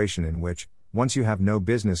situation in which, once you have no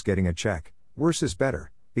business getting a check, worse is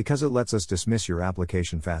better, because it lets us dismiss your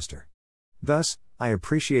application faster. Thus, I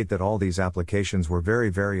appreciate that all these applications were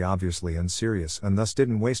very obviously unserious and thus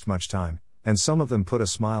didn't waste much time, and some of them put a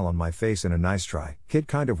smile on my face in a nice try, kid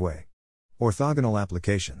kind of way. Orthogonal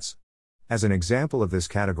applications. As an example of this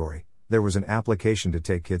category, there was an application to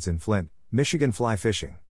take kids in Flint, Michigan fly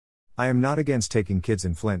fishing. I am not against taking kids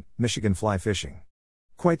in Flint, Michigan fly fishing.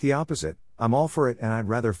 Quite the opposite, I'm all for it and I'd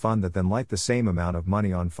rather fund that than light the same amount of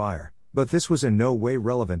money on fire, but this was in no way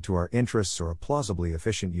relevant to our interests or a plausibly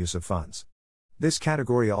efficient use of funds. This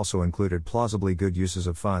category also included plausibly good uses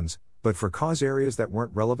of funds, but for cause areas that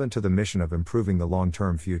weren't relevant to the mission of improving the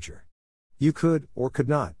long-term future. You could, or could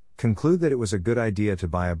not, conclude that it was a good idea to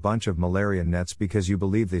buy a bunch of malaria nets because you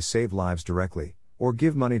believe they save lives directly, or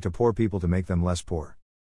give money to poor people to make them less poor.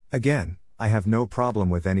 Again, I have no problem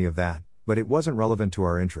with any of that, but it wasn't relevant to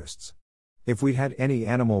our interests. If we'd had any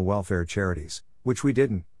animal welfare charities, which we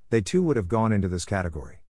didn't, they too would have gone into this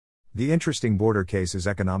category. The interesting border case is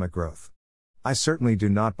economic growth. I certainly do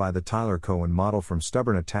not buy the Tyler Cowen model from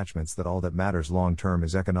stubborn attachments that all that matters long-term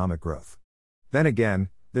is economic growth. Then again,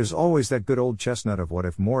 there's always that good old chestnut of what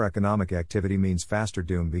if more economic activity means faster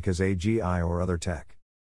doom because AGI or other tech.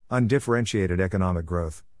 Undifferentiated economic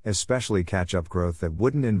growth, especially catch-up growth that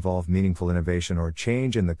wouldn't involve meaningful innovation or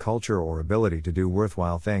change in the culture or ability to do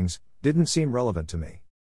worthwhile things, didn't seem relevant to me.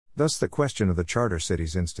 Thus the question of the Charter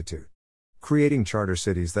Cities Institute. Creating charter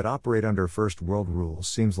cities that operate under First World rules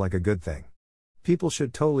seems like a good thing. People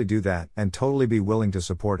should totally do that and totally be willing to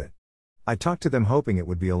support it. I talked to them hoping it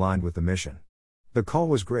would be aligned with the mission. The call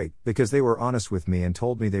was great because they were honest with me and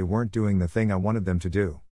told me they weren't doing the thing I wanted them to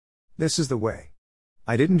do. This is the way.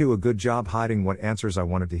 I didn't do a good job hiding what answers I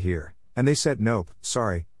wanted to hear, and they said nope,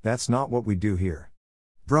 sorry, that's not what we do here.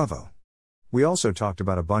 Bravo. We also talked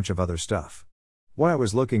about a bunch of other stuff. What I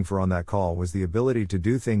was looking for on that call was the ability to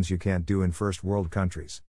do things you can't do in first world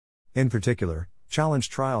countries. In particular, challenge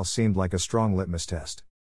trials seemed like a strong litmus test.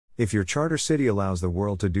 If your charter city allows the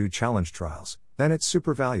world to do challenge trials, then it's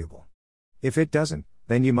super valuable. If it doesn't,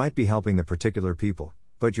 then you might be helping the particular people,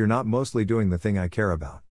 but you're not mostly doing the thing I care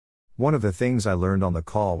about. One of the things I learned on the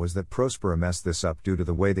call was that Prospera messed this up due to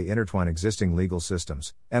the way they intertwine existing legal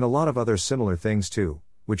systems, and a lot of other similar things too,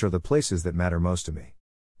 which are the places that matter most to me.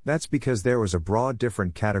 That's because there was a broad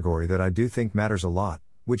different category that I do think matters a lot,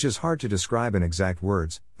 which is hard to describe in exact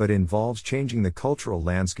words, but involves changing the cultural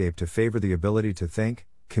landscape to favor the ability to think,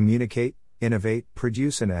 communicate, innovate,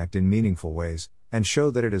 produce and act in meaningful ways, and show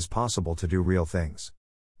that it is possible to do real things.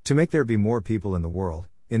 To make there be more people in the world,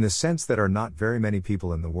 in the sense that are not very many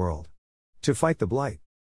people in the world. To fight the blight.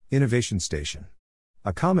 Innovation Station.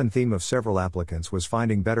 A common theme of several applicants was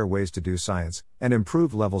finding better ways to do science, and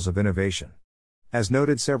improve levels of innovation. As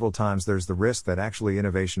noted several times, there's the risk that actually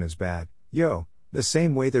innovation is bad, the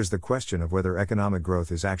same way there's the question of whether economic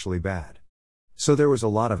growth is actually bad. So there was a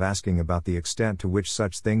lot of asking about the extent to which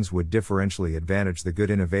such things would differentially advantage the good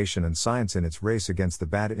innovation and science in its race against the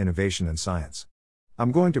bad innovation and science.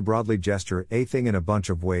 I'm going to broadly gesture a thing in a bunch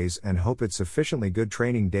of ways and hope it's sufficiently good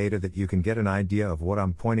training data that you can get an idea of what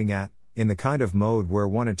I'm pointing at, in the kind of mode where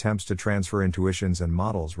one attempts to transfer intuitions and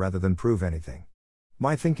models rather than prove anything.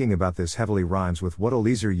 My thinking about this heavily rhymes with what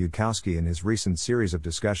Eliezer Yudkowsky in his recent series of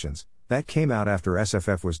discussions, that came out after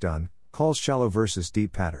SFF was done, calls shallow versus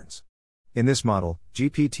deep patterns. In this model,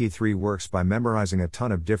 GPT-3 works by memorizing a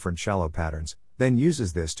ton of different shallow patterns, then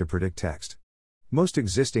uses this to predict text. Most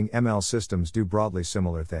existing ML systems do broadly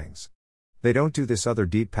similar things. They don't do this other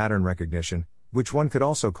deep pattern recognition, which one could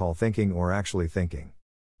also call thinking or actually thinking.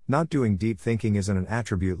 Not doing deep thinking isn't an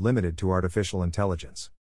attribute limited to artificial intelligence.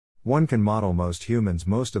 One can model most humans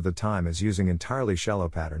most of the time as using entirely shallow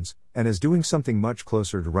patterns, and as doing something much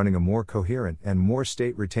closer to running a more coherent and more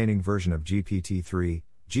state-retaining version of GPT-3,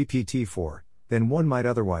 GPT-4, than one might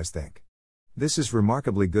otherwise think. This is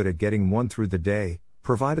remarkably good at getting one through the day,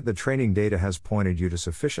 provided the training data has pointed you to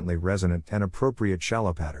sufficiently resonant and appropriate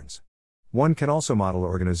shallow patterns. One can also model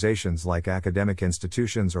organizations like academic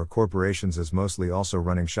institutions or corporations as mostly also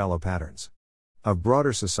running shallow patterns. Of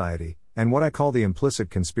broader society, and what I call the implicit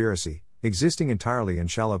conspiracy, existing entirely in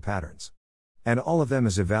shallow patterns. And all of them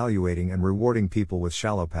as evaluating and rewarding people with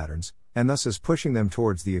shallow patterns, and thus as pushing them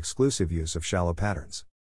towards the exclusive use of shallow patterns.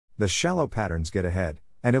 The shallow patterns get ahead,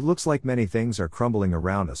 and it looks like many things are crumbling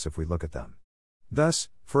around us if we look at them. Thus,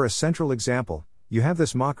 for a central example, you have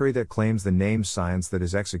this mockery that claims the name science that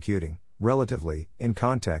is executing, relatively, in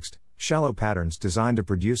context, shallow patterns designed to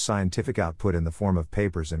produce scientific output in the form of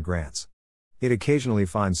papers and grants. It occasionally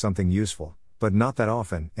finds something useful, but not that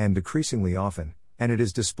often, and decreasingly often, and it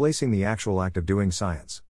is displacing the actual act of doing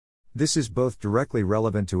science. This is both directly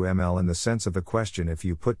relevant to ML in the sense of the question: if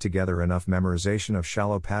you put together enough memorization of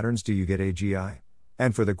shallow patterns, do you get AGI?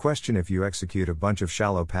 And for the question, if you execute a bunch of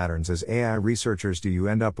shallow patterns as AI researchers, do you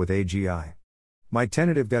end up with AGI? My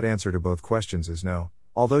tentative gut answer to both questions is no,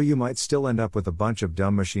 although you might still end up with a bunch of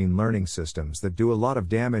dumb machine learning systems that do a lot of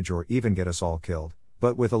damage or even get us all killed,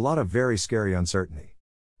 but with a lot of very scary uncertainty.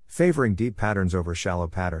 Favoring deep patterns over shallow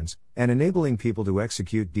patterns, and enabling people to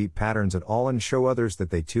execute deep patterns at all and show others that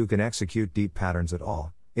they too can execute deep patterns at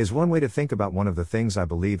all, is one way to think about one of the things I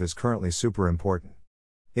believe is currently super important.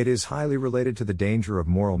 It is highly related to the danger of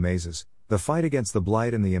moral mazes, the fight against the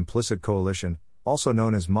blight and the implicit coalition, also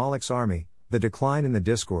known as Moloch's army, the decline in the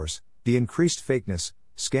discourse, the increased fakeness,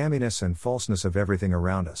 scamminess and falseness of everything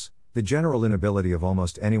around us, the general inability of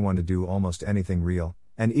almost anyone to do almost anything real,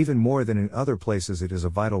 and even more than in other places, it is a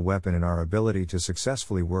vital weapon in our ability to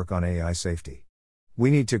successfully work on AI safety. We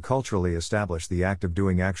need to culturally establish the act of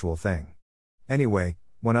doing actual thing. Anyway,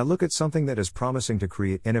 when I look at something that is promising to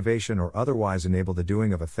create innovation or otherwise enable the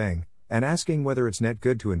doing of a thing, and asking whether it's net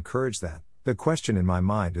good to encourage that, the question in my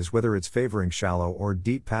mind is whether it's favoring shallow or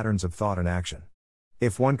deep patterns of thought and action.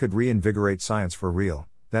 If one could reinvigorate science for real,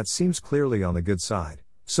 that seems clearly on the good side,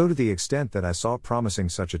 so to the extent that I saw promising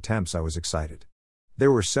such attempts I was excited.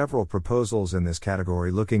 There were several proposals in this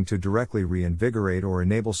category looking to directly reinvigorate or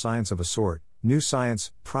enable science of a sort: New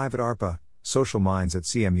Science, Private ARPA, Social Minds at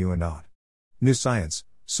CMU and OT. New Science,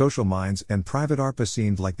 Social Minds, and Private ARPA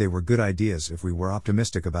seemed like they were good ideas if we were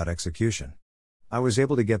optimistic about execution. I was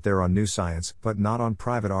able to get there on New Science, but not on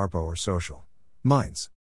Private ARPA or Social Minds.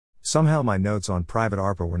 Somehow my notes on Private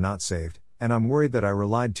ARPA were not saved, and I'm worried that I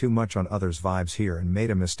relied too much on others' vibes here and made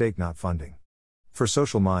a mistake not funding. For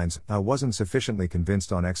Social Minds, I wasn't sufficiently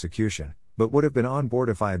convinced on execution, but would have been on board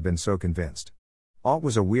if I had been so convinced. OT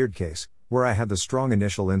was a weird case, where I had the strong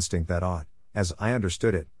initial instinct that OT, as I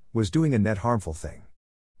understood it, was doing a net harmful thing.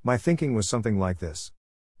 My thinking was something like this.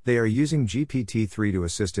 They are using GPT-3 to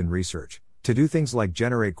assist in research, to do things like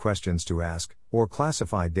generate questions to ask, or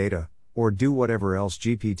classify data, or do whatever else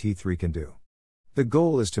GPT-3 can do. The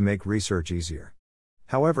goal is to make research easier.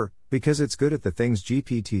 However, because it's good at the things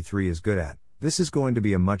GPT-3 is good at, this is going to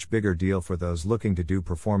be a much bigger deal for those looking to do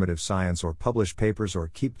performative science or publish papers or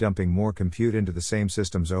keep dumping more compute into the same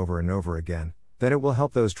systems over and over again, than it will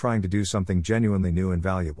help those trying to do something genuinely new and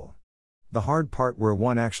valuable. The hard part where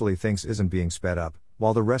one actually thinks isn't being sped up,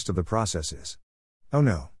 while the rest of the process is. Oh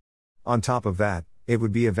no. On top of that, it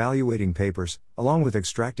would be evaluating papers, along with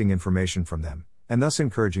extracting information from them, and thus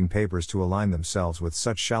encouraging papers to align themselves with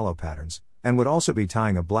such shallow patterns, and would also be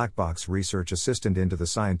tying a black box research assistant into the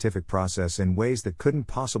scientific process in ways that couldn't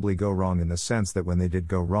possibly go wrong, in the sense that when they did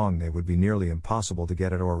go wrong they would be nearly impossible to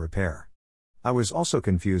get at or repair. I was also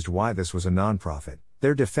confused why this was a nonprofit,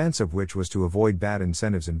 their defense of which was to avoid bad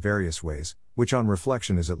incentives in various ways, which on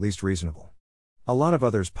reflection is at least reasonable. A lot of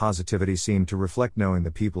others' positivity seemed to reflect knowing the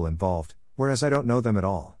people involved, whereas I don't know them at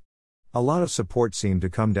all. A lot of support seemed to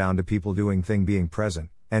come down to people doing thing being present,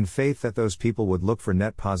 and faith that those people would look for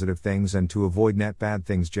net positive things and to avoid net bad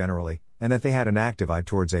things generally, and that they had an active eye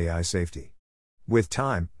towards AI safety. With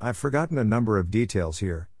time, I've forgotten a number of details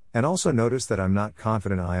here, and also noticed that I'm not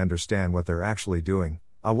confident I understand what they're actually doing.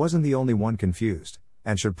 I wasn't the only one confused,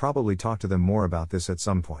 and should probably talk to them more about this at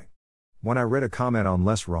some point. When I read a comment on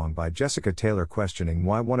LessWrong by Jessica Taylor questioning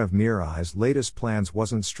why one of Mirai's latest plans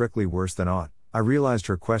wasn't strictly worse than OT, I realized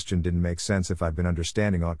her question didn't make sense if I'd been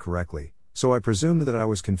understanding OT correctly, so I presumed that I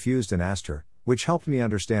was confused and asked her, which helped me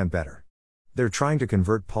understand better. They're trying to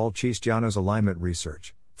convert Paul Cistiano's alignment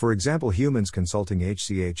research, for example humans consulting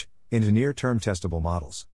HCH, into near-term testable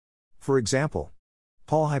models. For example,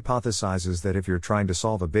 Paul hypothesizes that if you're trying to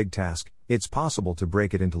solve a big task, it's possible to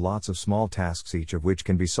break it into lots of small tasks, each of which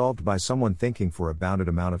can be solved by someone thinking for a bounded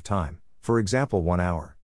amount of time, for example 1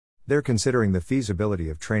 hour. They're considering the feasibility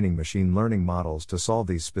of training machine learning models to solve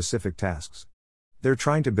these specific tasks. They're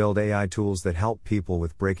trying to build AI tools that help people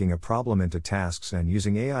with breaking a problem into tasks and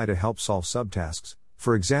using AI to help solve subtasks,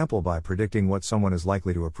 for example by predicting what someone is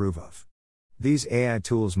likely to approve of. These AI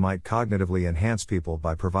tools might cognitively enhance people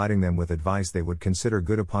by providing them with advice they would consider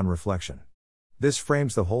good upon reflection. This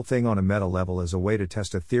frames the whole thing on a meta level as a way to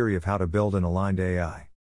test a theory of how to build an aligned AI.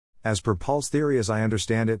 As per Paul's theory as I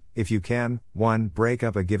understand it, if you can, 1. Break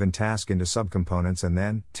up a given task into subcomponents and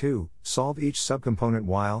then, 2. Solve each subcomponent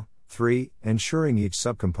while, 3. Ensuring each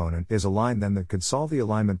subcomponent is aligned, then that could solve the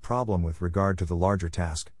alignment problem with regard to the larger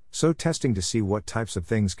task, so testing to see what types of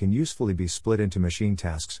things can usefully be split into machine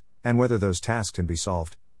tasks, and whether those tasks can be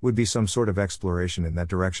solved, would be some sort of exploration in that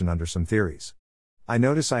direction under some theories. I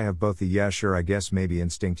notice I have both the yeah sure I guess maybe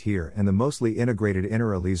instinct here and the mostly integrated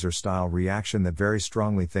inner Eliezer style reaction that very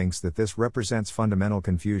strongly thinks that this represents fundamental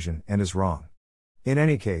confusion and is wrong. In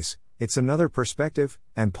any case, It's another perspective,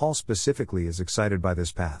 and Paul specifically is excited by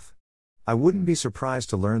this path. I wouldn't be surprised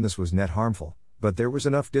to learn this was net harmful, but there was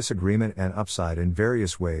enough disagreement and upside in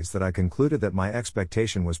various ways that I concluded that my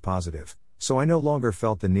expectation was positive, so I no longer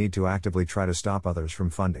felt the need to actively try to stop others from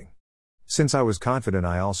funding. Since I was confident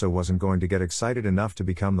I also wasn't going to get excited enough to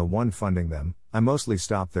become the one funding them, I mostly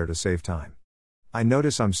stopped there to save time. I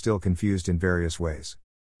notice I'm still confused in various ways.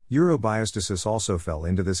 Eurobiostasis also fell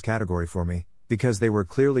into this category for me, because they were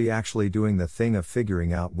clearly actually doing the thing of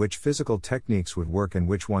figuring out which physical techniques would work and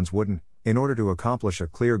which ones wouldn't, in order to accomplish a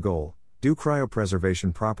clear goal: do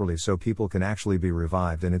cryopreservation properly so people can actually be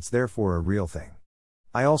revived and it's therefore a real thing.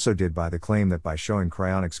 I also did buy the claim that by showing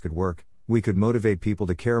cryonics could work, we could motivate people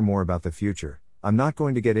to care more about the future. I'm not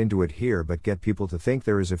going to get into it here, but get people to think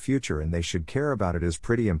there is a future and they should care about it is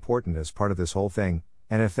pretty important as part of this whole thing,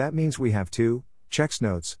 and if that means we have to, checks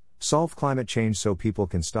notes, solve climate change so people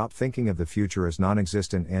can stop thinking of the future as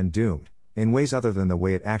non-existent and doomed, in ways other than the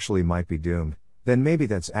way it actually might be doomed, then maybe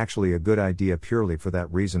that's actually a good idea purely for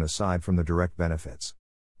that reason aside from the direct benefits.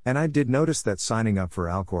 And I did notice that signing up for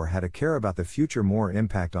Alcor had a care about the future more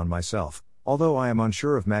impact on myself, although I am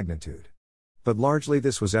unsure of magnitude. But largely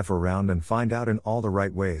this was F around and find out in all the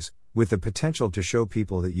right ways, with the potential to show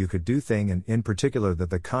people that you could do thing, and in particular that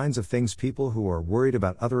the kinds of things people who are worried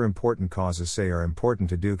about other important causes say are important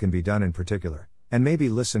to do can be done in particular, and maybe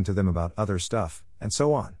listen to them about other stuff, and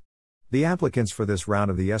so on. The applicants for this round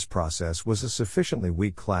of the S process was a sufficiently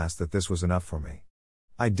weak class that this was enough for me.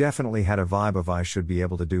 I definitely had a vibe of I should be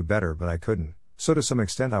able to do better, but I couldn't, so to some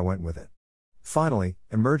extent I went with it. Finally,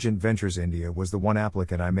 Emergent Ventures India was the one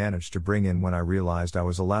applicant I managed to bring in when I realized I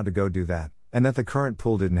was allowed to go do that, and that the current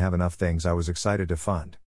pool didn't have enough things I was excited to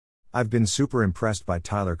fund. I've been super impressed by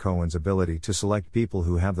Tyler Cohen's ability to select people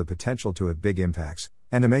who have the potential to have big impacts,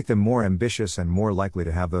 and to make them more ambitious and more likely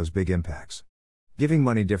to have those big impacts. Giving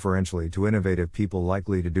money differentially to innovative people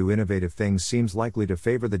likely to do innovative things seems likely to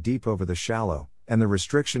favor the deep over the shallow, and the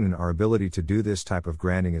restriction in our ability to do this type of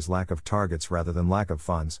granting is lack of targets rather than lack of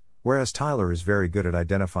funds, whereas Tyler is very good at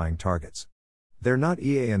identifying targets. They're not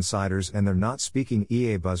EA insiders and they're not speaking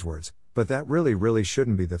EA buzzwords, but that really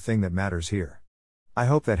shouldn't be the thing that matters here. I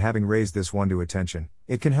hope that having raised this one to attention,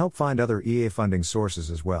 it can help find other EA funding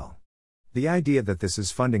sources as well. The idea that this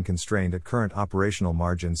is funding constrained at current operational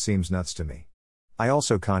margins seems nuts to me. I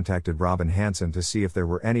also contacted Robin Hansen to see if there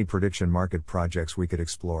were any prediction market projects we could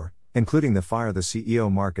explore, including the Fire the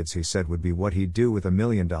CEO markets he said would be what he'd do with $1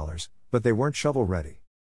 million, but they weren't shovel ready.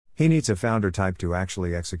 He needs a founder type to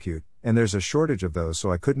actually execute, and there's a shortage of those,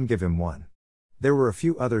 so I couldn't give him one. There were a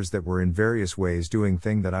few others that were in various ways doing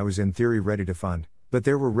thing that I was in theory ready to fund, but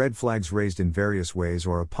there were red flags raised in various ways,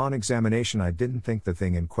 or upon examination I didn't think the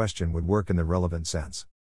thing in question would work in the relevant sense.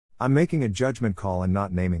 I'm making a judgment call and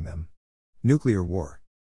not naming them. Nuclear war.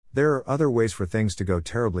 There are other ways for things to go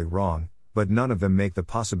terribly wrong, but none of them make the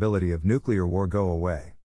possibility of nuclear war go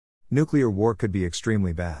away. Nuclear war could be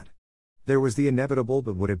extremely bad. There was the inevitable,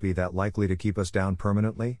 but would it be that likely to keep us down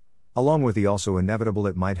permanently? Along with the also inevitable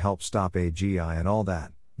it might help stop AGI and all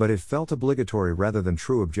that, but it felt obligatory rather than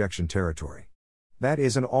true objection territory. That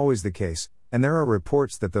isn't always the case, and there are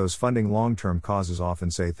reports that those funding long-term causes often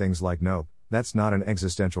say things like nope, that's not an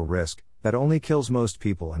existential risk, that only kills most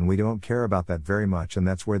people and we don't care about that very much, and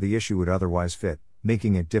that's where the issue would otherwise fit,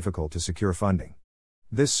 making it difficult to secure funding.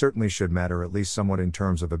 This certainly should matter at least somewhat in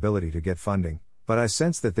terms of ability to get funding, but I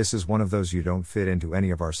sense that this is one of those you don't fit into any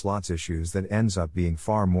of our slots issues that ends up being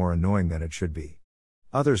far more annoying than it should be.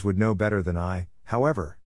 Others would know better than I,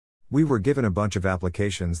 however. We were given a bunch of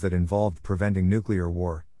applications that involved preventing nuclear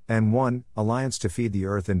war, and one, Alliance to Feed the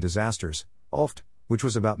Earth in Disasters, ALFT, which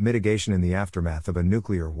was about mitigation in the aftermath of a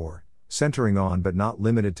nuclear war, centering on but not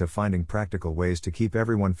limited to finding practical ways to keep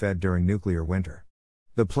everyone fed during nuclear winter.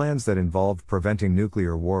 The plans that involved preventing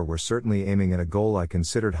nuclear war were certainly aiming at a goal I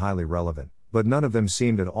considered highly relevant, but none of them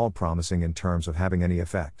seemed at all promising in terms of having any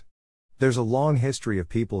effect. There's a long history of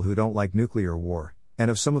people who don't like nuclear war,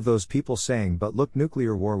 and of some of those people saying, but look,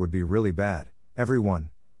 nuclear war would be really bad, everyone,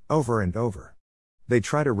 over and over. They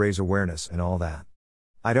try to raise awareness and all that.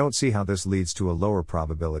 I don't see how this leads to a lower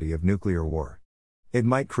probability of nuclear war. It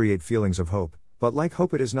might create feelings of hope, but like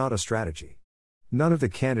hope it is not a strategy. None of the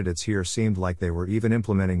candidates here seemed like they were even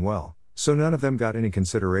implementing well, so none of them got any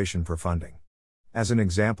consideration for funding. As an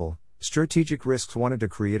example, Strategic Risks wanted to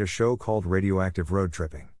create a show called Radioactive Road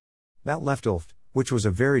Tripping. That left ULF, which was a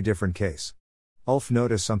very different case. ULF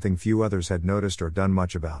noticed something few others had noticed or done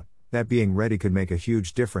much about, that being ready could make a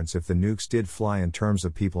huge difference if the nukes did fly in terms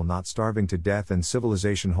of people not starving to death and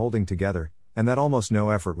civilization holding together, and that almost no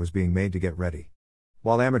effort was being made to get ready.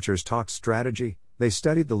 While amateurs talked strategy, they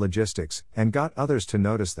studied the logistics, and got others to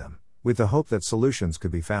notice them, with the hope that solutions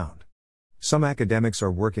could be found. Some academics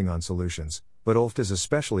are working on solutions, but ULFT is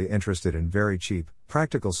especially interested in very cheap,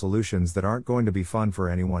 practical solutions that aren't going to be fun for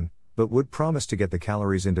anyone, but would promise to get the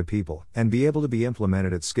calories into people and be able to be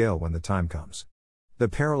implemented at scale when the time comes. The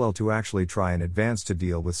parallel to actually try and advance to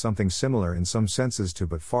deal with something similar in some senses to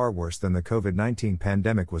but far worse than the COVID-19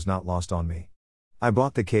 pandemic was not lost on me. I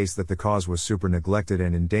bought the case that the cause was super neglected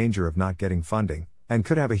and in danger of not getting funding, and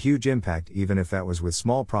could have a huge impact even if that was with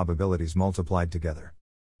small probabilities multiplied together.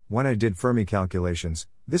 When I did Fermi calculations,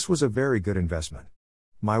 this was a very good investment.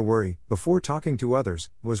 My worry, before talking to others,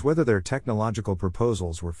 was whether their technological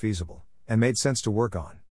proposals were feasible, and made sense to work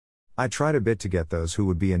on. I tried a bit to get those who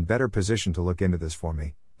would be in better position to look into this for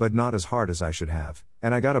me, but not as hard as I should have,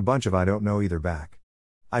 and I got a bunch of I don't know either back.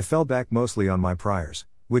 I fell back mostly on my priors,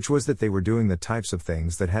 which was that they were doing the types of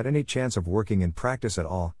things that had any chance of working in practice at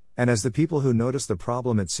all, and as the people who noticed the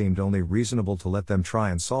problem it seemed only reasonable to let them try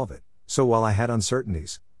and solve it, so while I had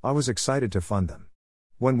uncertainties, I was excited to fund them.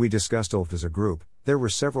 When we discussed ULFT as a group, there were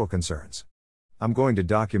several concerns. I'm going to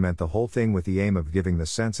document the whole thing with the aim of giving the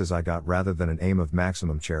senses I got rather than an aim of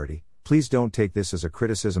maximum charity. Please don't take this as a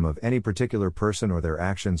criticism of any particular person or their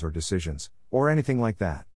actions or decisions, or anything like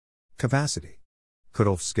that. Capacity. Could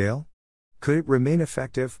ULFT scale? Could it remain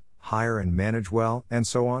effective, hire and manage well, and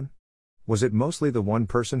so on? Was it mostly the one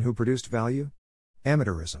person who produced value?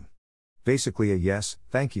 Amateurism. Basically a yes,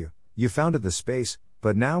 thank you, you founded the space,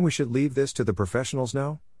 but now we should leave this to the professionals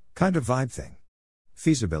now? Kind of vibe thing.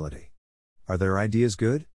 Feasibility. Are their ideas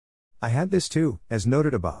good? I had this too, as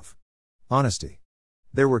noted above. Honesty.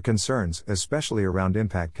 There were concerns, especially around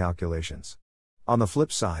impact calculations. On the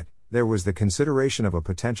flip side, there was the consideration of a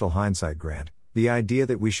potential hindsight grant, the idea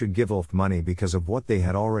that we should give ULFT money because of what they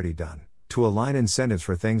had already done, to align incentives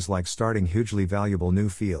for things like starting hugely valuable new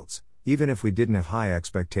fields, even if we didn't have high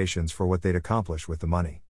expectations for what they'd accomplish with the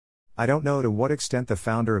money. I don't know to what extent the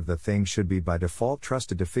founder of the thing should be by default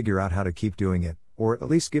trusted to figure out how to keep doing it, or at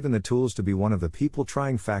least given the tools to be one of the people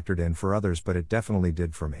trying factored in for others, but it definitely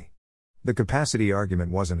did for me. The capacity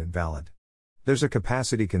argument wasn't invalid. There's a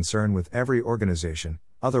capacity concern with every organization,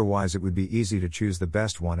 otherwise it would be easy to choose the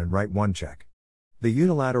best one and write one check. The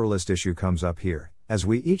unilateralist issue comes up here, as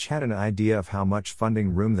we each had an idea of how much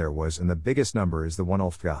funding room there was and the biggest number is the one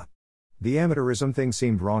ULFT got. The amateurism thing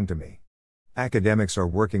seemed wrong to me. Academics are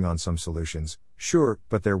working on some solutions, sure,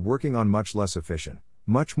 but they're working on much less efficient,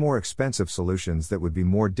 much more expensive solutions that would be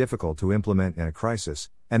more difficult to implement in a crisis,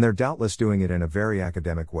 and they're doubtless doing it in a very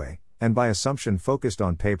academic way, and by assumption focused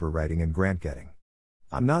on paper writing and grant getting.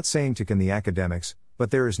 I'm not saying to can the academics,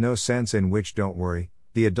 but there is no sense in which don't worry,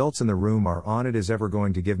 the adults in the room are on it is ever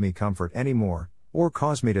going to give me comfort anymore, or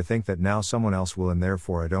cause me to think that now someone else will and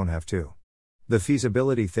therefore I don't have to. The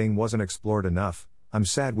feasibility thing wasn't explored enough. I'm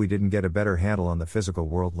sad we didn't get a better handle on the physical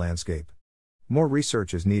world landscape. More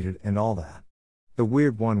research is needed and all that. The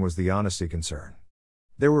weird one was the honesty concern.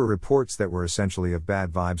 There were reports that were essentially of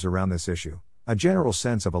bad vibes around this issue, a general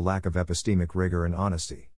sense of a lack of epistemic rigor and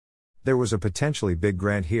honesty. There was a potentially big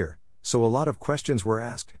grant here, so a lot of questions were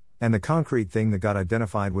asked, and the concrete thing that got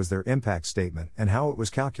identified was their impact statement and how it was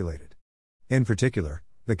calculated. In particular,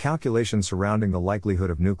 the calculation surrounding the likelihood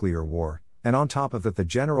of nuclear war, and on top of that the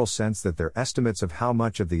general sense that their estimates of how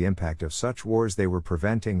much of the impact of such wars they were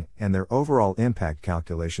preventing and their overall impact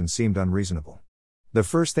calculation seemed unreasonable. The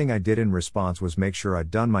first thing I did in response was make sure I'd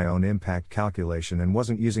done my own impact calculation and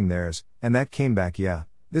wasn't using theirs, and that came back yeah,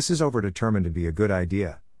 this is overdetermined to be a good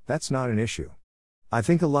idea, that's not an issue. I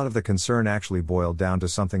think a lot of the concern actually boiled down to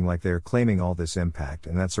something like they're claiming all this impact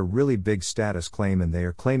and that's a really big status claim and they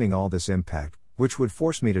are claiming all this impact, which would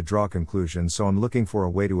force me to draw conclusions, so I'm looking for a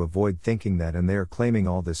way to avoid thinking that and they are claiming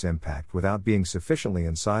all this impact without being sufficiently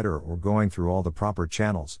insider or going through all the proper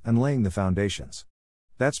channels and laying the foundations.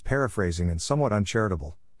 That's paraphrasing and somewhat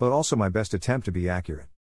uncharitable, but also my best attempt to be accurate.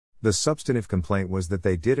 The substantive complaint was that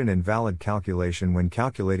they did an invalid calculation when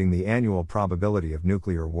calculating the annual probability of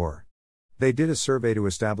nuclear war. They did a survey to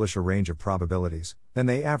establish a range of probabilities, then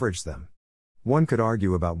they averaged them. One could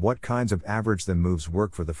argue about what kinds of average them moves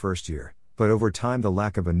work for the first year, but over time the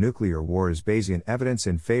lack of a nuclear war is Bayesian evidence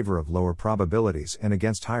in favor of lower probabilities and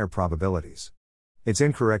against higher probabilities. It's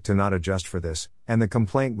incorrect to not adjust for this, and the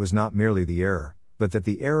complaint was not merely the error, but that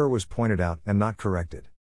the error was pointed out and not corrected.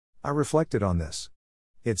 I reflected on this.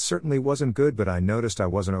 It certainly wasn't good, but I noticed I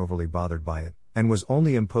wasn't overly bothered by it, and was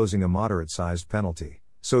only imposing a moderate-sized penalty.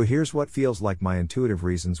 So here's what feels like my intuitive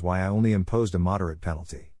reasons why I only imposed a moderate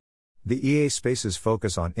penalty. The EA space's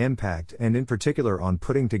focus on impact and in particular on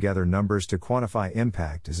putting together numbers to quantify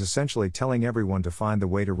impact is essentially telling everyone to find the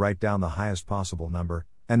way to write down the highest possible number,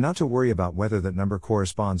 and not to worry about whether that number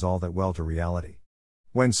corresponds all that well to reality.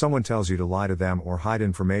 When someone tells you to lie to them or hide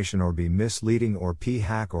information or be misleading or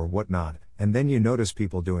p-hack or whatnot, and then you notice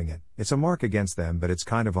people doing it, it's a mark against them, but it's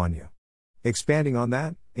kind of on you. Expanding on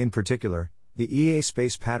that, in particular, the EA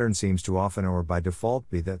space pattern seems to often or by default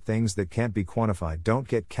be that things that can't be quantified don't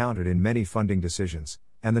get counted in many funding decisions,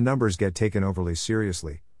 and the numbers get taken overly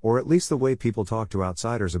seriously, or at least the way people talk to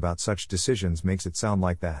outsiders about such decisions makes it sound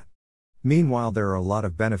like that. Meanwhile, there are a lot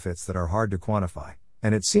of benefits that are hard to quantify,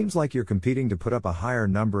 and it seems like you're competing to put up a higher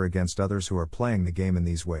number against others who are playing the game in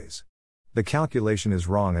these ways. The calculation is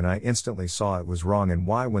wrong, and I instantly saw it was wrong and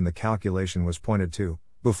why when the calculation was pointed to,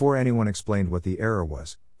 before anyone explained what the error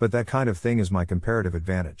was, but that kind of thing is my comparative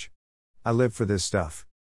advantage. I live for this stuff.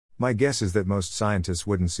 My guess is that most scientists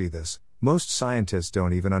wouldn't see this. Most scientists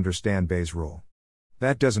don't even understand Bayes' rule.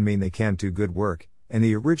 That doesn't mean they can't do good work, and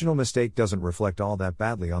the original mistake doesn't reflect all that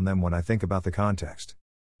badly on them when I think about the context.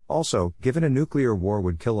 Also, given a nuclear war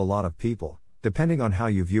would kill a lot of people, depending on how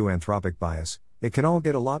you view anthropic bias, it can all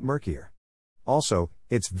get a lot murkier. Also,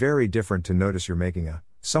 it's very different to notice you're making a,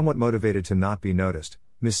 somewhat motivated to not be noticed,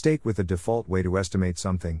 mistake with the default way to estimate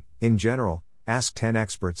something. In general, ask 10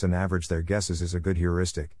 experts and average their guesses is a good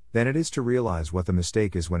heuristic, than it is to realize what the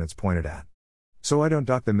mistake is when it's pointed at. So I don't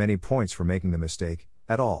dock them many points for making the mistake,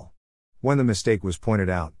 at all. When the mistake was pointed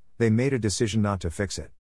out, they made a decision not to fix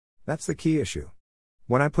it. That's the key issue.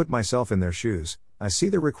 When I put myself in their shoes, I see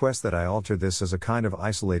the request that I alter this as a kind of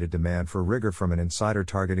isolated demand for rigor from an insider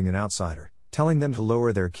targeting an outsider, telling them to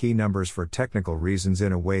lower their key numbers for technical reasons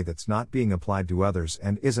in a way that's not being applied to others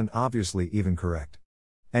and isn't obviously even correct.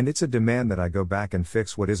 And it's a demand that I go back and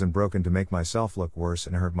fix what isn't broken to make myself look worse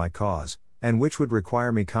and hurt my cause, and which would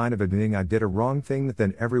require me kind of admitting I did a wrong thing that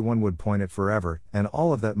then everyone would point at forever, and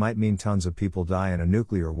all of that might mean tons of people die in a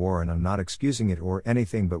nuclear war, and I'm not excusing it or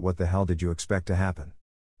anything, but what the hell did you expect to happen?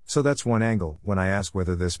 So that's one angle. When I ask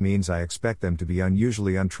whether this means I expect them to be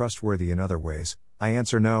unusually untrustworthy in other ways, I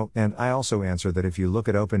answer no, and I also answer that if you look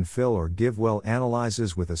at open fill or GiveWell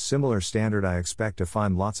analyses with a similar standard, I expect to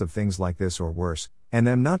find lots of things like this or worse, and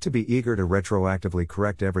them not to be eager to retroactively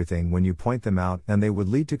correct everything when you point them out, and they would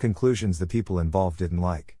lead to conclusions the people involved didn't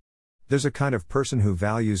like. There's a kind of person who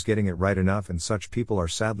values getting it right enough, and such people are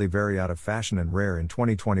sadly very out of fashion and rare in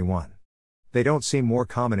 2021. They don't seem more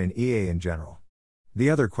common in EA in general. The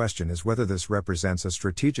other question is whether this represents a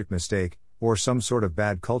strategic mistake, or some sort of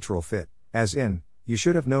bad cultural fit, as in, you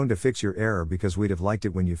should have known to fix your error because we'd have liked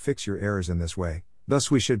it when you fix your errors in this way, thus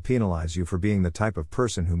we should penalize you for being the type of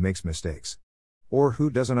person who makes mistakes. Or who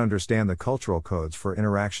doesn't understand the cultural codes for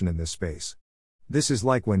interaction in this space. This is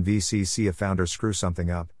like when VCs see a founder screw something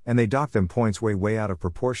up, and they dock them points way out of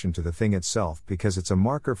proportion to the thing itself because it's a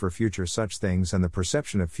marker for future such things and the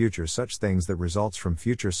perception of future such things that results from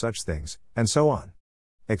future such things, and so on.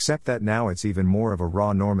 Except that now it's even more of a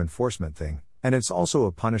raw norm enforcement thing, and it's also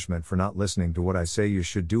a punishment for not listening to what I say you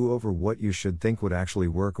should do over what you should think would actually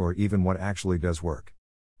work or even what actually does work.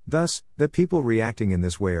 Thus, the people reacting in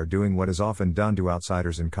this way are doing what is often done to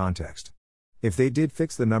outsiders in context. If they did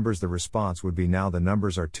fix the numbers, the response would be now the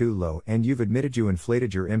numbers are too low and you've admitted you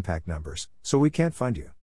inflated your impact numbers, so we can't fund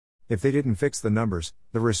you. If they didn't fix the numbers,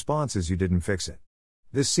 the response is you didn't fix it.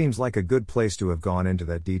 This seems like a good place to have gone into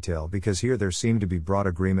that detail because here there seemed to be broad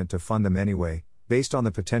agreement to fund them anyway, based on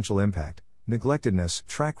the potential impact, neglectedness,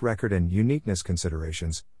 track record and uniqueness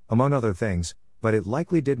considerations, among other things, but it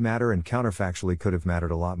likely did matter and counterfactually could have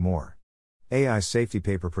mattered a lot more. AI safety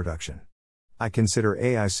paper production. I consider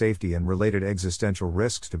AI safety and related existential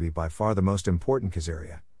risks to be by far the most important case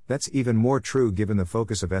area. That's even more true given the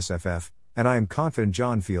focus of SFF, and I am confident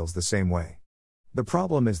John feels the same way. The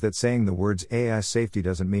problem is that saying the words AI safety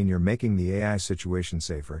doesn't mean you're making the AI situation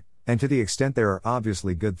safer, and to the extent there are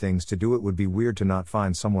obviously good things to do, it would be weird to not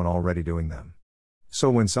find someone already doing them. So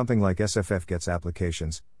when something like SFF gets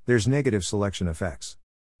applications, there's negative selection effects.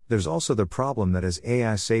 There's also the problem that as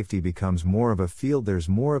AI safety becomes more of a field, there's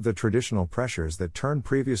more of the traditional pressures that turn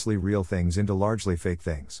previously real things into largely fake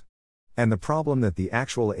things. And the problem that the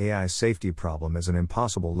actual AI safety problem is an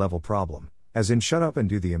impossible level problem, as in shut up and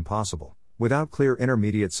do the impossible, without clear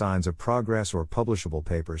intermediate signs of progress or publishable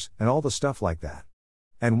papers, and all the stuff like that.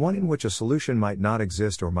 And one in which a solution might not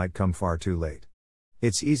exist or might come far too late.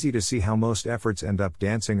 It's easy to see how most efforts end up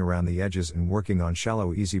dancing around the edges and working on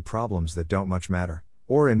shallow easy problems that don't much matter,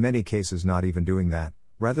 or in many cases not even doing that,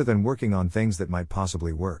 rather than working on things that might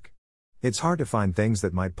possibly work. It's hard to find things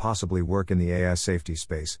that might possibly work in the AI safety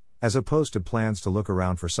space, as opposed to plans to look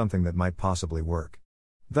around for something that might possibly work.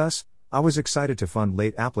 Thus, I was excited to fund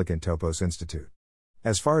late applicant Topos Institute.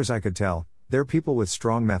 As far as I could tell, they're people with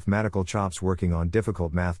strong mathematical chops working on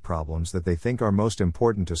difficult math problems that they think are most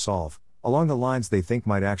important to solve, along the lines they think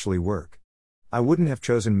might actually work. I wouldn't have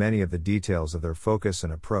chosen many of the details of their focus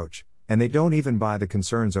and approach, and they don't even buy the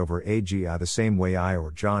concerns over AGI the same way I or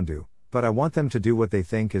John do, but I want them to do what they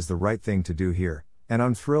think is the right thing to do here, and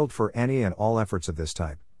I'm thrilled for any and all efforts of this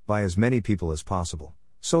type, by as many people as possible,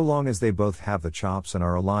 so long as they both have the chops and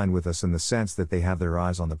are aligned with us in the sense that they have their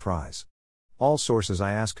eyes on the prize. All sources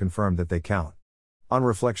I ask confirm that they count. On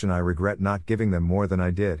reflection, I regret not giving them more than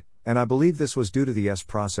I did, and I believe this was due to the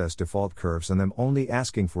S-process default curves and them only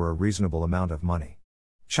asking for a reasonable amount of money.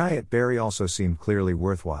 Chiat Berry also seemed clearly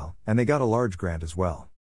worthwhile, and they got a large grant as well.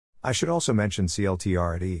 I should also mention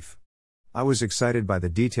CLTR at EVE. I was excited by the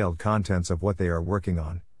detailed contents of what they are working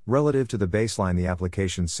on, relative to the baseline the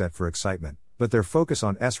applications set for excitement, but their focus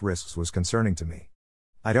on S-risks was concerning to me.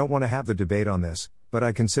 I don't want to have the debate on this, but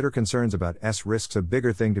I consider concerns about S-risks a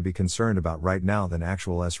bigger thing to be concerned about right now than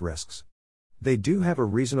actual S-risks. They do have a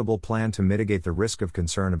reasonable plan to mitigate the risk of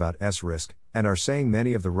concern about S-risk, and are saying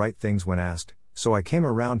many of the right things when asked, so I came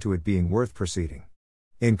around to it being worth proceeding.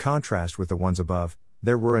 In contrast with the ones above,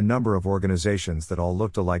 there were a number of organizations that all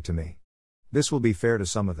looked alike to me. This will be fair to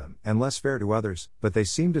some of them, and less fair to others, but they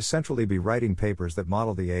seem to centrally be writing papers that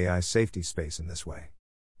model the AI safety space in this way.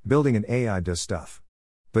 Building an AI does stuff,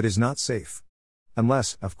 but is not safe.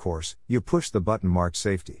 Unless, of course, you push the button marked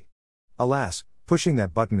safety. Alas, pushing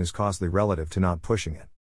that button is costly relative to not pushing it.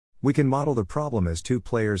 We can model the problem as two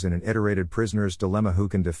players in an iterated prisoner's dilemma who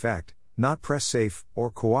can defect, not press safe,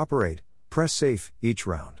 or cooperate, press safe, each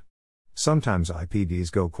round. Sometimes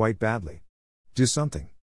IPDs go quite badly. Do something.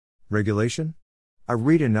 Regulation? I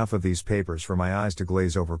read enough of these papers for my eyes to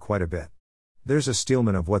glaze over quite a bit. There's a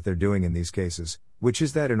Steelman of what they're doing in these cases, which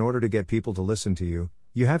is that in order to get people to listen to you,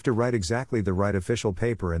 you have to write exactly the right official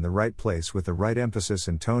paper in the right place with the right emphasis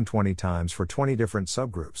and tone 20 times for 20 different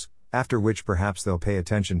subgroups, after which perhaps they'll pay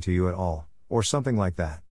attention to you at all, or something like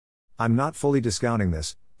that. I'm not fully discounting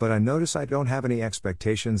this, but I notice I don't have any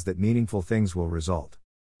expectations that meaningful things will result.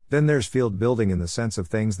 Then there's field building in the sense of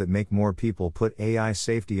things that make more people put AI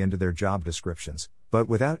safety into their job descriptions, but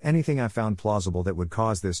without anything I found plausible that would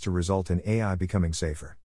cause this to result in AI becoming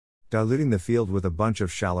safer. Diluting the field with a bunch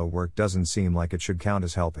of shallow work doesn't seem like it should count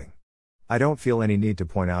as helping. I don't feel any need to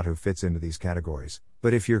point out who fits into these categories,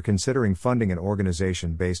 but if you're considering funding an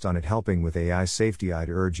organization based on it helping with AI safety, I'd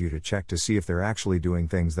urge you to check to see if they're actually doing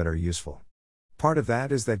things that are useful. Part of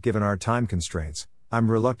that is that given our time constraints, I'm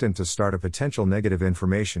reluctant to start a potential negative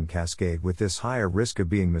information cascade with this higher risk of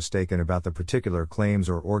being mistaken about the particular claims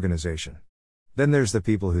or organization. Then there's the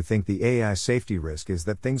people who think the AI safety risk is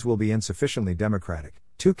that things will be insufficiently democratic,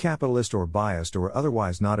 too capitalist or biased, or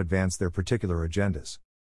otherwise not advance their particular agendas.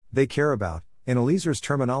 They care about, in Elieser's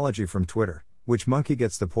terminology from Twitter, which monkey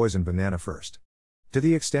gets the poisoned banana first. To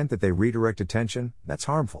the extent that they redirect attention, that's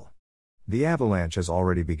harmful. The avalanche has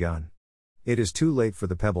already begun. It is too late for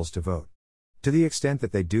the pebbles to vote. To the extent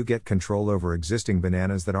that they do get control over existing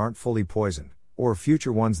bananas that aren't fully poisoned, or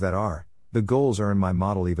future ones that are, the goals are in my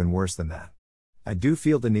model even worse than that. I do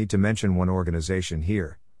feel the need to mention one organization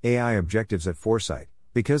here, AI Objectives at Foresight,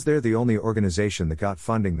 because they're the only organization that got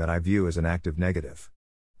funding that I view as an active negative.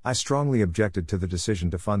 I strongly objected to the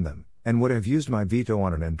decision to fund them, and would have used my veto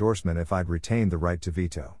on an endorsement if I'd retained the right to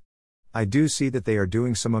veto. I do see that they are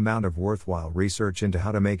doing some amount of worthwhile research into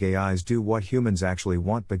how to make AIs do what humans actually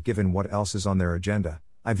want, but given what else is on their agenda,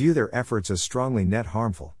 I view their efforts as strongly net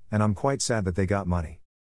harmful, and I'm quite sad that they got money.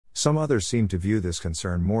 Some others seem to view this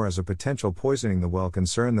concern more as a potential poisoning the well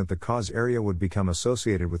concern that the cause area would become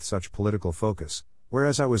associated with such political focus,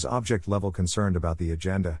 whereas I was object-level concerned about the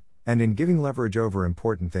agenda, and in giving leverage over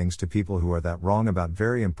important things to people who are that wrong about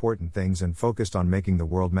very important things and focused on making the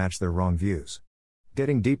world match their wrong views.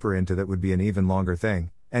 Getting deeper into that would be an even longer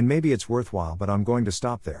thing, and maybe it's worthwhile, but I'm going to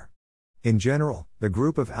stop there. In general, the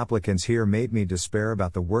group of applicants here made me despair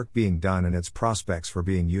about the work being done and its prospects for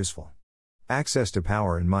being useful. Access to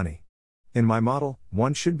power and money. In my model,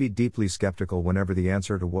 one should be deeply skeptical whenever the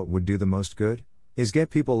answer to what would do the most good is get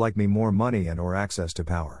people like me more money and or access to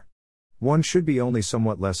power. One should be only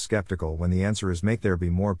somewhat less skeptical when the answer is make there be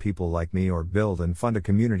more people like me or build and fund a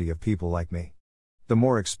community of people like me. The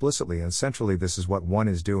more explicitly and centrally this is what one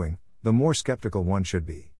is doing, the more skeptical one should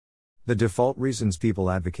be. The default reasons people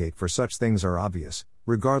advocate for such things are obvious,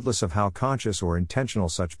 regardless of how conscious or intentional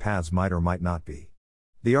such paths might or might not be.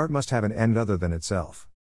 The art must have an end other than itself.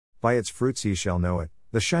 By its fruits ye shall know it,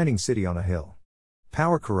 the shining city on a hill.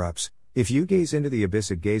 Power corrupts. If you gaze into the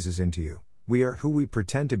abyss, it gazes into you. We are who we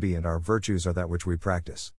pretend to be, and our virtues are that which we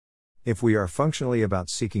practice. If we are functionally about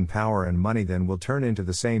seeking power and money, then we'll turn into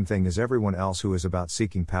the same thing as everyone else who is about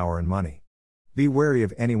seeking power and money. Be wary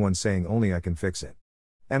of anyone saying only I can fix it.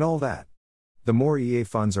 And all that. The more EA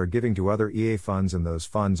funds are giving to other EA funds and those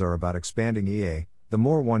funds are about expanding EA, the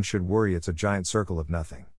more one should worry it's a giant circle of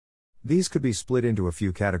nothing. These could be split into a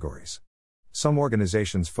few categories. Some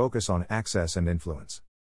organizations focus on access and influence.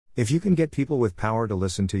 If you can get people with power to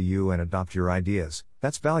listen to you and adopt your ideas,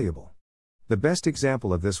 that's valuable. The best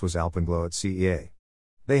example of this was Alpenglow at CEA.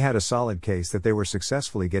 They had a solid case that they were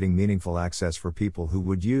successfully getting meaningful access for people who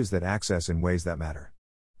would use that access in ways that matter.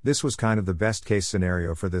 This was kind of the best case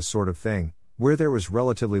scenario for this sort of thing, where there was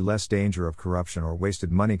relatively less danger of corruption or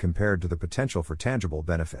wasted money compared to the potential for tangible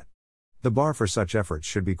benefit. The bar for such efforts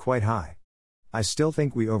should be quite high. I still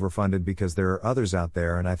think we overfunded because there are others out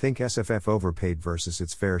there, and I think SFF overpaid versus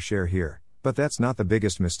its fair share here, but that's not the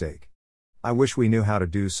biggest mistake. I wish we knew how to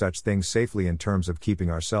do such things safely in terms of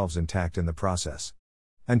keeping ourselves intact in the process.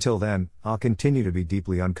 Until then, I'll continue to be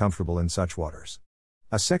deeply uncomfortable in such waters.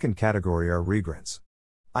 A second category are regrants.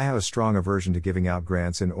 I have a strong aversion to giving out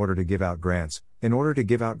grants in order to give out grants,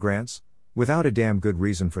 without a damn good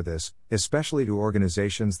reason for this, especially to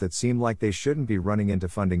organizations that seem like they shouldn't be running into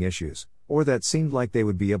funding issues, or that seemed like they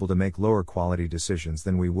would be able to make lower quality decisions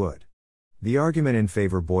than we would. The argument in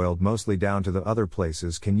favor boiled mostly down to the other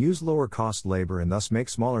places can use lower cost labor and thus make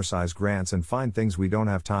smaller size grants and find things we don't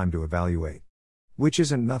have time to evaluate. Which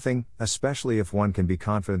isn't nothing, especially if one can be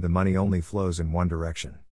confident the money only flows in one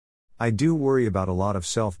direction. I do worry about a lot of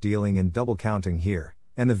self-dealing and double counting here,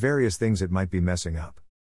 and the various things it might be messing up.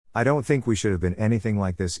 I don't think we should have been anything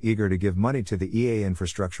like this eager to give money to the EA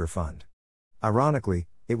Infrastructure Fund. Ironically,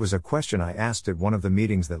 it was a question I asked at one of the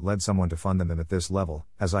meetings that led someone to fund them at this level,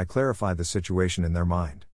 as I clarified the situation in their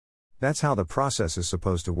mind. That's how the process is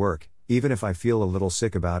supposed to work, even if I feel a little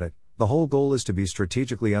sick about it. The whole goal is to be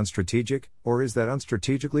strategically unstrategic, or is that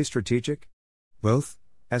unstrategically strategic? Both,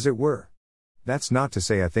 as it were. That's not to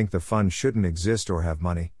say I think the fund shouldn't exist or have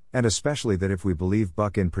money, and especially that if we believe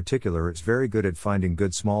Buck in particular it's very good at finding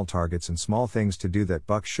good small targets and small things to do, that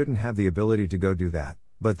Buck shouldn't have the ability to go do that,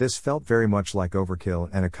 but this felt very much like overkill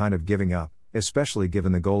and a kind of giving up, especially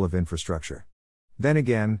given the goal of infrastructure. Then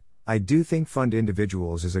again, I do think fund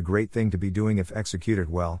individuals is a great thing to be doing if executed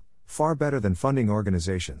well, far better than funding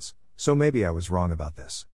organizations, so maybe I was wrong about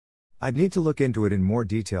this. I'd need to look into it in more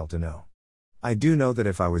detail to know. I do know that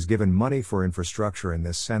if I was given money for infrastructure in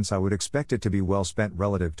this sense I would expect it to be well spent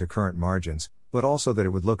relative to current margins, but also that it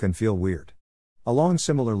would look and feel weird. Along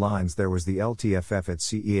similar lines there was the LTFF at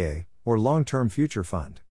CEA, or Long-Term Future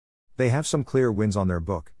Fund. They have some clear wins on their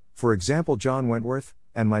book, for example John Wentworth,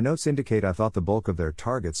 and my notes indicate I thought the bulk of their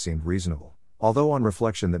targets seemed reasonable, although on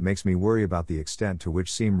reflection that makes me worry about the extent to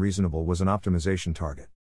which seem reasonable was an optimization target.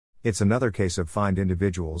 It's another case of find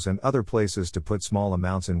individuals and other places to put small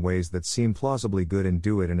amounts in ways that seem plausibly good and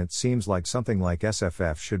do it, and it seems like something like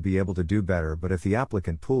SFF should be able to do better, but if the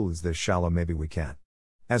applicant pool is this shallow maybe we can't.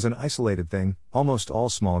 As an isolated thing, almost all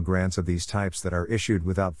small grants of these types that are issued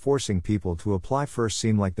without forcing people to apply first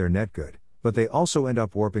seem like they're net good, but they also end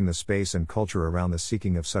up warping the space and culture around the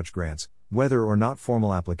seeking of such grants, whether or not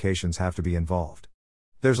formal applications have to be involved.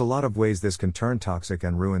 There's a lot of ways this can turn toxic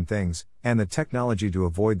and ruin things, and the technology to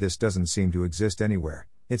avoid this doesn't seem to exist anywhere.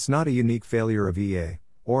 It's not a unique failure of EA,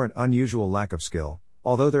 or an unusual lack of skill,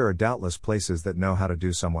 although there are doubtless places that know how to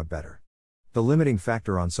do somewhat better. The limiting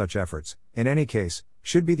factor on such efforts, in any case,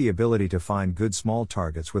 should be the ability to find good small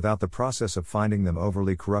targets without the process of finding them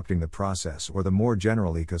overly corrupting the process or the more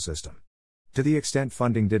general ecosystem. To the extent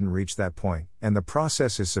funding didn't reach that point, and the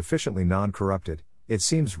process is sufficiently non-corrupted, it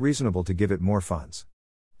seems reasonable to give it more funds.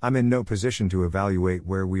 I'm in no position to evaluate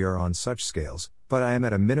where we are on such scales, but I am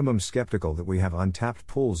at a minimum skeptical that we have untapped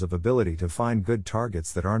pools of ability to find good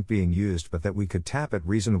targets that aren't being used but that we could tap at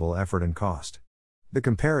reasonable effort and cost. The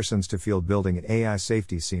comparisons to field building and AI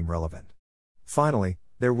safety seem relevant. Finally,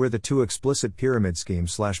 there were the two explicit pyramid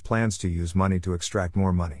schemes/plans to use money to extract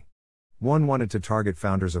more money. One wanted to target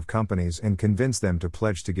founders of companies and convince them to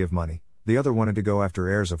pledge to give money, the other wanted to go after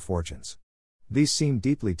heirs of fortunes. These seem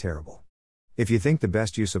deeply terrible. If you think the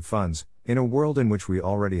best use of funds, in a world in which we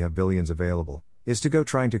already have billions available, is to go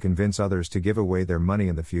trying to convince others to give away their money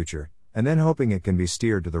in the future, and then hoping it can be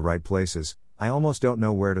steered to the right places, I almost don't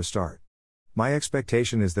know where to start. My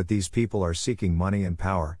expectation is that these people are seeking money and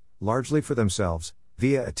power, largely for themselves,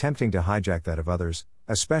 via attempting to hijack that of others,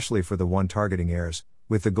 especially for the one targeting heirs,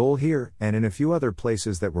 with the goal here, and in a few other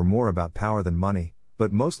places that were more about power than money,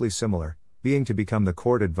 but mostly similar, being to become the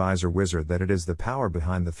court advisor wizard that it is the power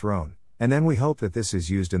behind the throne. And then we hope that this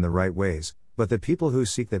is used in the right ways, but that people who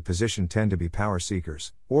seek that position tend to be power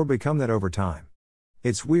seekers, or become that over time.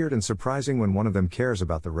 It's weird and surprising when one of them cares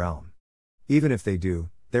about the realm. Even if they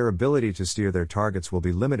do, their ability to steer their targets will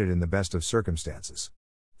be limited in the best of circumstances.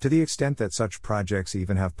 To the extent that such projects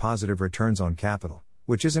even have positive returns on capital,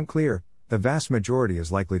 which isn't clear, the vast majority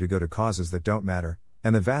is likely to go to causes that don't matter,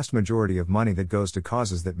 and the vast majority of money that goes to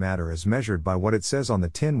causes that matter as measured by what it says on the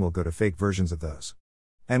tin will go to fake versions of those.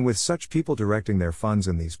 And with such people directing their funds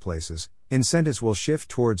in these places, incentives will shift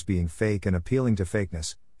towards being fake and appealing to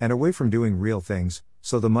fakeness, and away from doing real things,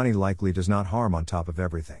 so the money likely does not harm on top of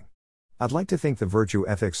everything. I'd like to think the virtue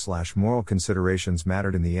ethics/moral considerations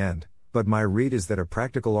mattered in the end, but my read is that a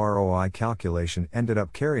practical ROI calculation ended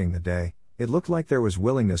up carrying the day. It looked like there was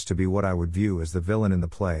willingness to be what I would view as the villain in the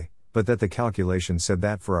play, but that the calculation said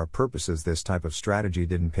that for our purposes this type of strategy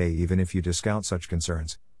didn't pay even if you discount such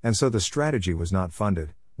concerns, and so the strategy was not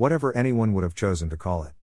funded, whatever anyone would have chosen to call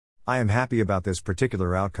it. I am happy about this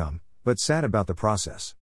particular outcome, but sad about the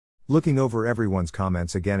process. Looking over everyone's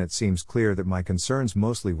comments again, it seems clear that my concerns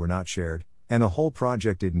mostly were not shared, and the whole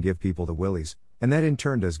project didn't give people the willies, and that in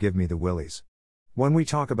turn does give me the willies. When we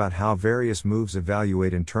talk about how various moves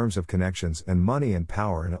evaluate in terms of connections and money and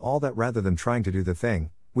power and all that rather than trying to do the thing,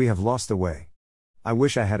 we have lost the way. I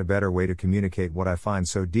wish I had a better way to communicate what I find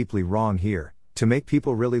so deeply wrong here, to make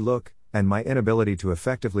people really look, and my inability to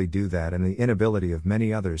effectively do that and the inability of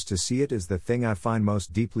many others to see it is the thing I find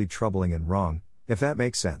most deeply troubling and wrong, if that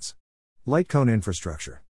makes sense. Lightcone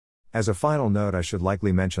infrastructure. As a final note, I should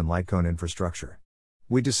likely mention Lightcone infrastructure.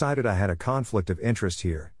 We decided I had a conflict of interest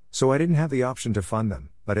here, so I didn't have the option to fund them,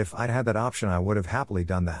 but if I'd had that option I would have happily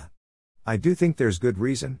done that. I do think there's good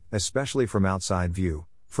reason, especially from outside view,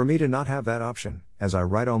 for me to not have that option, as I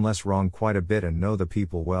write on LessWrong quite a bit and know the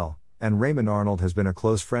people well, and Raymond Arnold has been a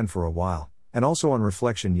close friend for a while, and also on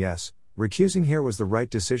reflection, yes, recusing here was the right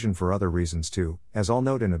decision for other reasons too, as I'll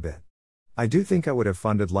note in a bit. I do think I would have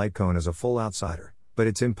funded Lightcone as a full outsider, but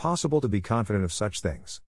it's impossible to be confident of such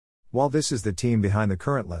things. While this is the team behind the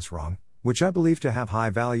current LessWrong, which I believe to have high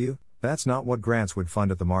value, that's not what grants would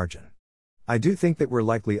fund at the margin. I do think that we're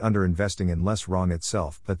likely underinvesting in LessWrong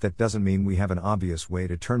itself, but that doesn't mean we have an obvious way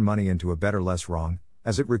to turn money into a better LessWrong,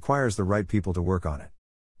 as it requires the right people to work on it.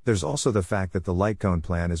 There's also the fact that the Lightcone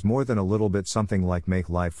plan is more than a little bit something like make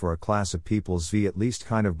life for a class of people at least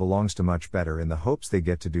kind of belongs to much better in the hopes they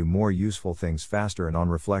get to do more useful things faster, and on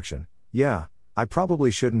reflection, yeah, I probably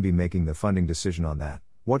shouldn't be making the funding decision on that.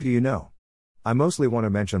 What do you know? I mostly want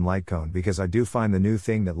to mention Lightcone because I do find the new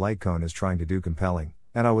thing that Lightcone is trying to do compelling,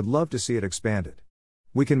 and I would love to see it expanded.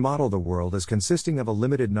 We can model the world as consisting of a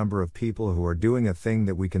limited number of people who are doing a thing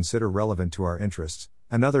that we consider relevant to our interests,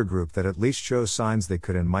 another group that at least shows signs they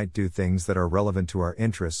could and might do things that are relevant to our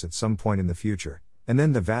interests at some point in the future, and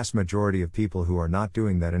then the vast majority of people who are not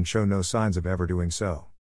doing that and show no signs of ever doing so.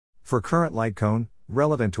 For current Lightcone,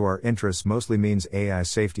 relevant to our interests mostly means AI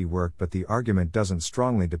safety work, but the argument doesn't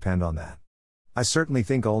strongly depend on that. I certainly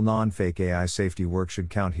think all non-fake AI safety work should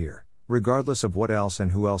count here, regardless of what else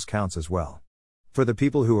and who else counts as well. For the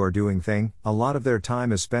people who are doing thing, a lot of their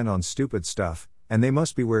time is spent on stupid stuff, and they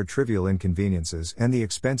must beware trivial inconveniences and the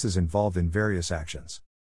expenses involved in various actions.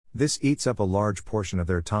 This eats up a large portion of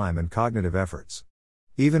their time and cognitive efforts.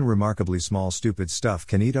 Even remarkably small stupid stuff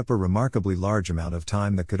can eat up a remarkably large amount of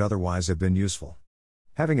time that could otherwise have been useful.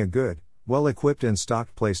 Having a good, well-equipped and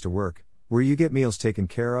stocked place to work, where you get meals taken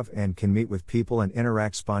care of and can meet with people and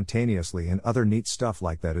interact spontaneously and other neat stuff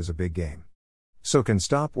like that is a big game. So can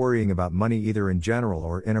stop worrying about money either in general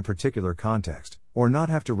or in a particular context, or not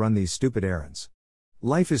have to run these stupid errands.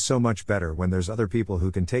 Life is so much better when there's other people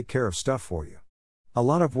who can take care of stuff for you. A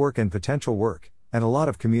lot of work and potential work, and a lot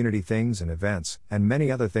of community things and events, and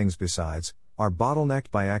many other things besides, are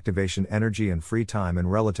bottlenecked by activation energy and free time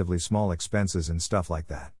and relatively small expenses and stuff like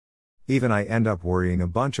that. Even I end up worrying a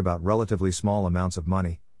bunch about relatively small amounts of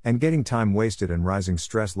money, and getting time wasted and rising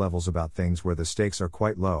stress levels about things where the stakes are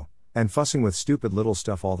quite low, and fussing with stupid little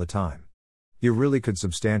stuff all the time. You really could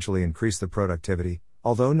substantially increase the productivity,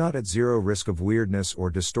 although not at zero risk of weirdness or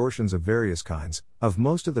distortions of various kinds, of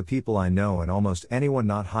most of the people I know and almost anyone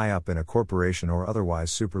not high up in a corporation or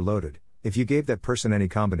otherwise super loaded, if you gave that person any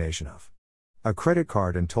combination of a credit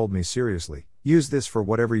card and told me seriously, use this for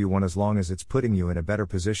whatever you want as long as it's putting you in a better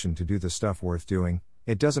position to do the stuff worth doing,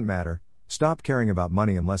 it doesn't matter, stop caring about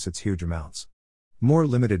money unless it's huge amounts. More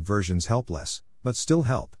limited versions help less, but still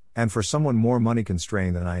help, and for someone more money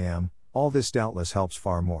constrained than I am, all this doubtless helps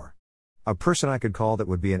far more. A person I could call that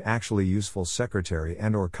would be an actually useful secretary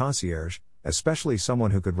and or concierge, especially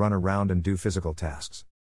someone who could run around and do physical tasks.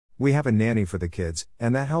 We have a nanny for the kids,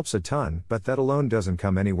 and that helps a ton, but that alone doesn't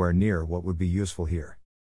come anywhere near what would be useful here.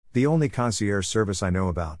 The only concierge service I know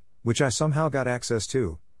about, which I somehow got access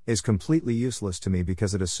to, is completely useless to me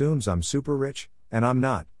because it assumes I'm super rich, and I'm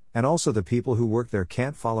not, and also the people who work there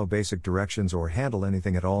can't follow basic directions or handle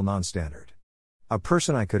anything at all non-standard. A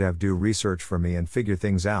person I could have do research for me and figure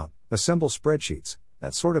things out, assemble spreadsheets,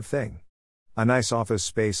 that sort of thing. A nice office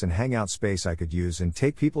space and hangout space I could use and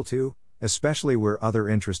take people to, especially where other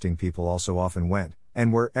interesting people also often went,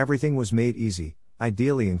 and where everything was made easy,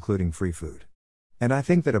 ideally including free food. And I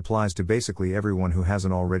think that applies to basically everyone who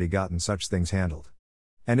hasn't already gotten such things handled.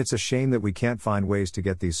 And it's a shame that we can't find ways to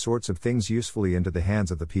get these sorts of things usefully into the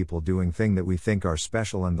hands of the people doing things that we think are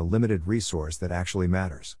special and the limited resource that actually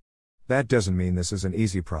matters. That doesn't mean this is an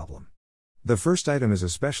easy problem. The first item is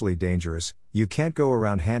especially dangerous. You can't go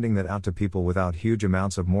around handing that out to people without huge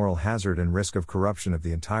amounts of moral hazard and risk of corruption of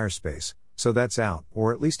the entire space, so that's out,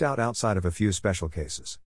 or at least out outside of a few special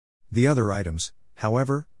cases. The other items,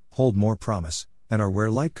 however, hold more promise, and are where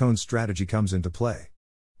Lightcone's strategy comes into play.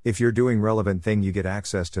 If you're doing relevant thing, you get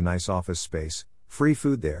access to nice office space, free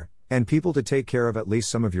food there, and people to take care of at least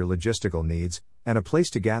some of your logistical needs, and a place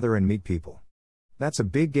to gather and meet people. That's a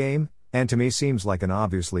big game, and to me seems like an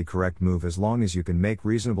obviously correct move as long as you can make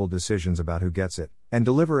reasonable decisions about who gets it, and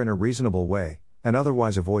deliver in a reasonable way, and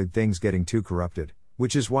otherwise avoid things getting too corrupted,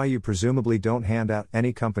 which is why you presumably don't hand out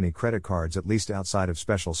any company credit cards at least outside of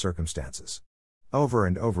special circumstances. Over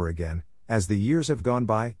and over again, as the years have gone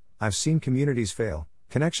by, I've seen communities fail,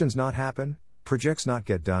 connections not happen, projects not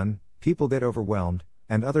get done, people get overwhelmed,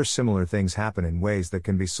 and other similar things happen in ways that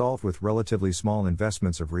can be solved with relatively small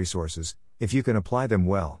investments of resources, if you can apply them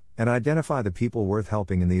well, and identify the people worth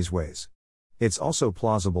helping in these ways. It's also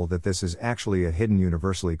plausible that this is actually a hidden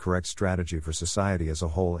universally correct strategy for society as a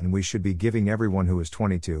whole, and we should be giving everyone who is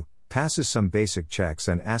 22, passes some basic checks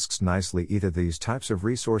and asks nicely either these types of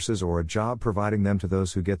resources or a job providing them to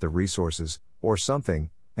those who get the resources, or something,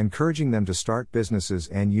 encouraging them to start businesses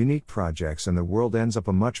and unique projects, and the world ends up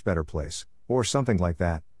a much better place, or something like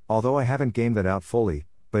that, although I haven't gamed that out fully,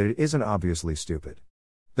 but it isn't obviously stupid.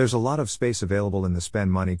 There's a lot of space available in the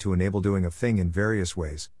spend money to enable doing a thing in various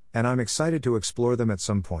ways, and I'm excited to explore them at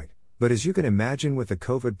some point, but as you can imagine with the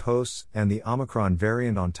COVID posts and the Omicron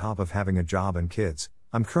variant on top of having a job and kids,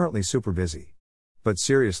 I'm currently super busy. But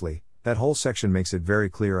seriously, that whole section makes it very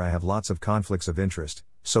clear I have lots of conflicts of interest,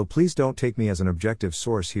 so please don't take me as an objective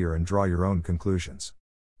source here and draw your own conclusions.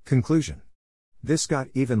 Conclusion. This got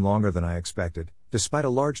even longer than I expected, despite a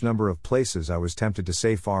large number of places I was tempted to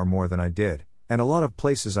say far more than I did, and a lot of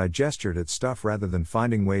places I gestured at stuff rather than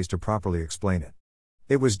finding ways to properly explain it.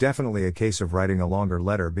 It was definitely a case of writing a longer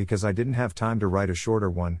letter because I didn't have time to write a shorter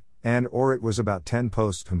one, or it was about 10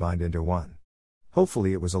 posts combined into one.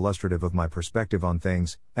 Hopefully it was illustrative of my perspective on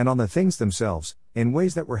things, and on the things themselves, in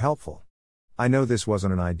ways that were helpful. I know this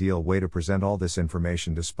wasn't an ideal way to present all this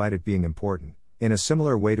information despite it being important, in a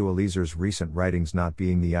similar way to Elieser's recent writings not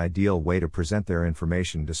being the ideal way to present their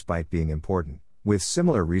information despite being important, with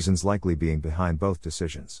similar reasons likely being behind both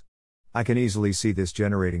decisions. I can easily see this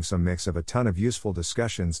generating some mix of a ton of useful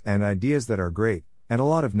discussions and ideas that are great, and a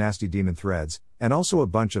lot of nasty demon threads, and also a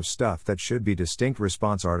bunch of stuff that should be distinct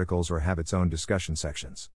response articles or have its own discussion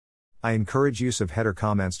sections. I encourage use of header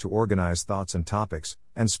comments to organize thoughts and topics,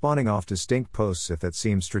 and spawning off distinct posts if that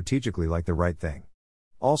seems strategically like the right thing.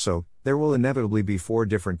 Also, there will inevitably be 4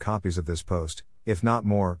 different copies of this post, if not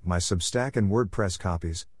more, my Substack and WordPress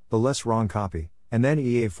copies, the LessWrong copy, and then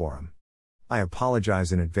EA forum. I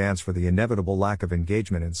apologize in advance for the inevitable lack of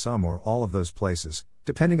engagement in some or all of those places,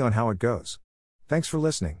 depending on how it goes. Thanks for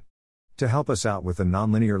listening. To help us out with the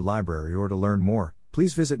Nonlinear Library or to learn more,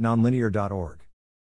 please visit nonlinear.org.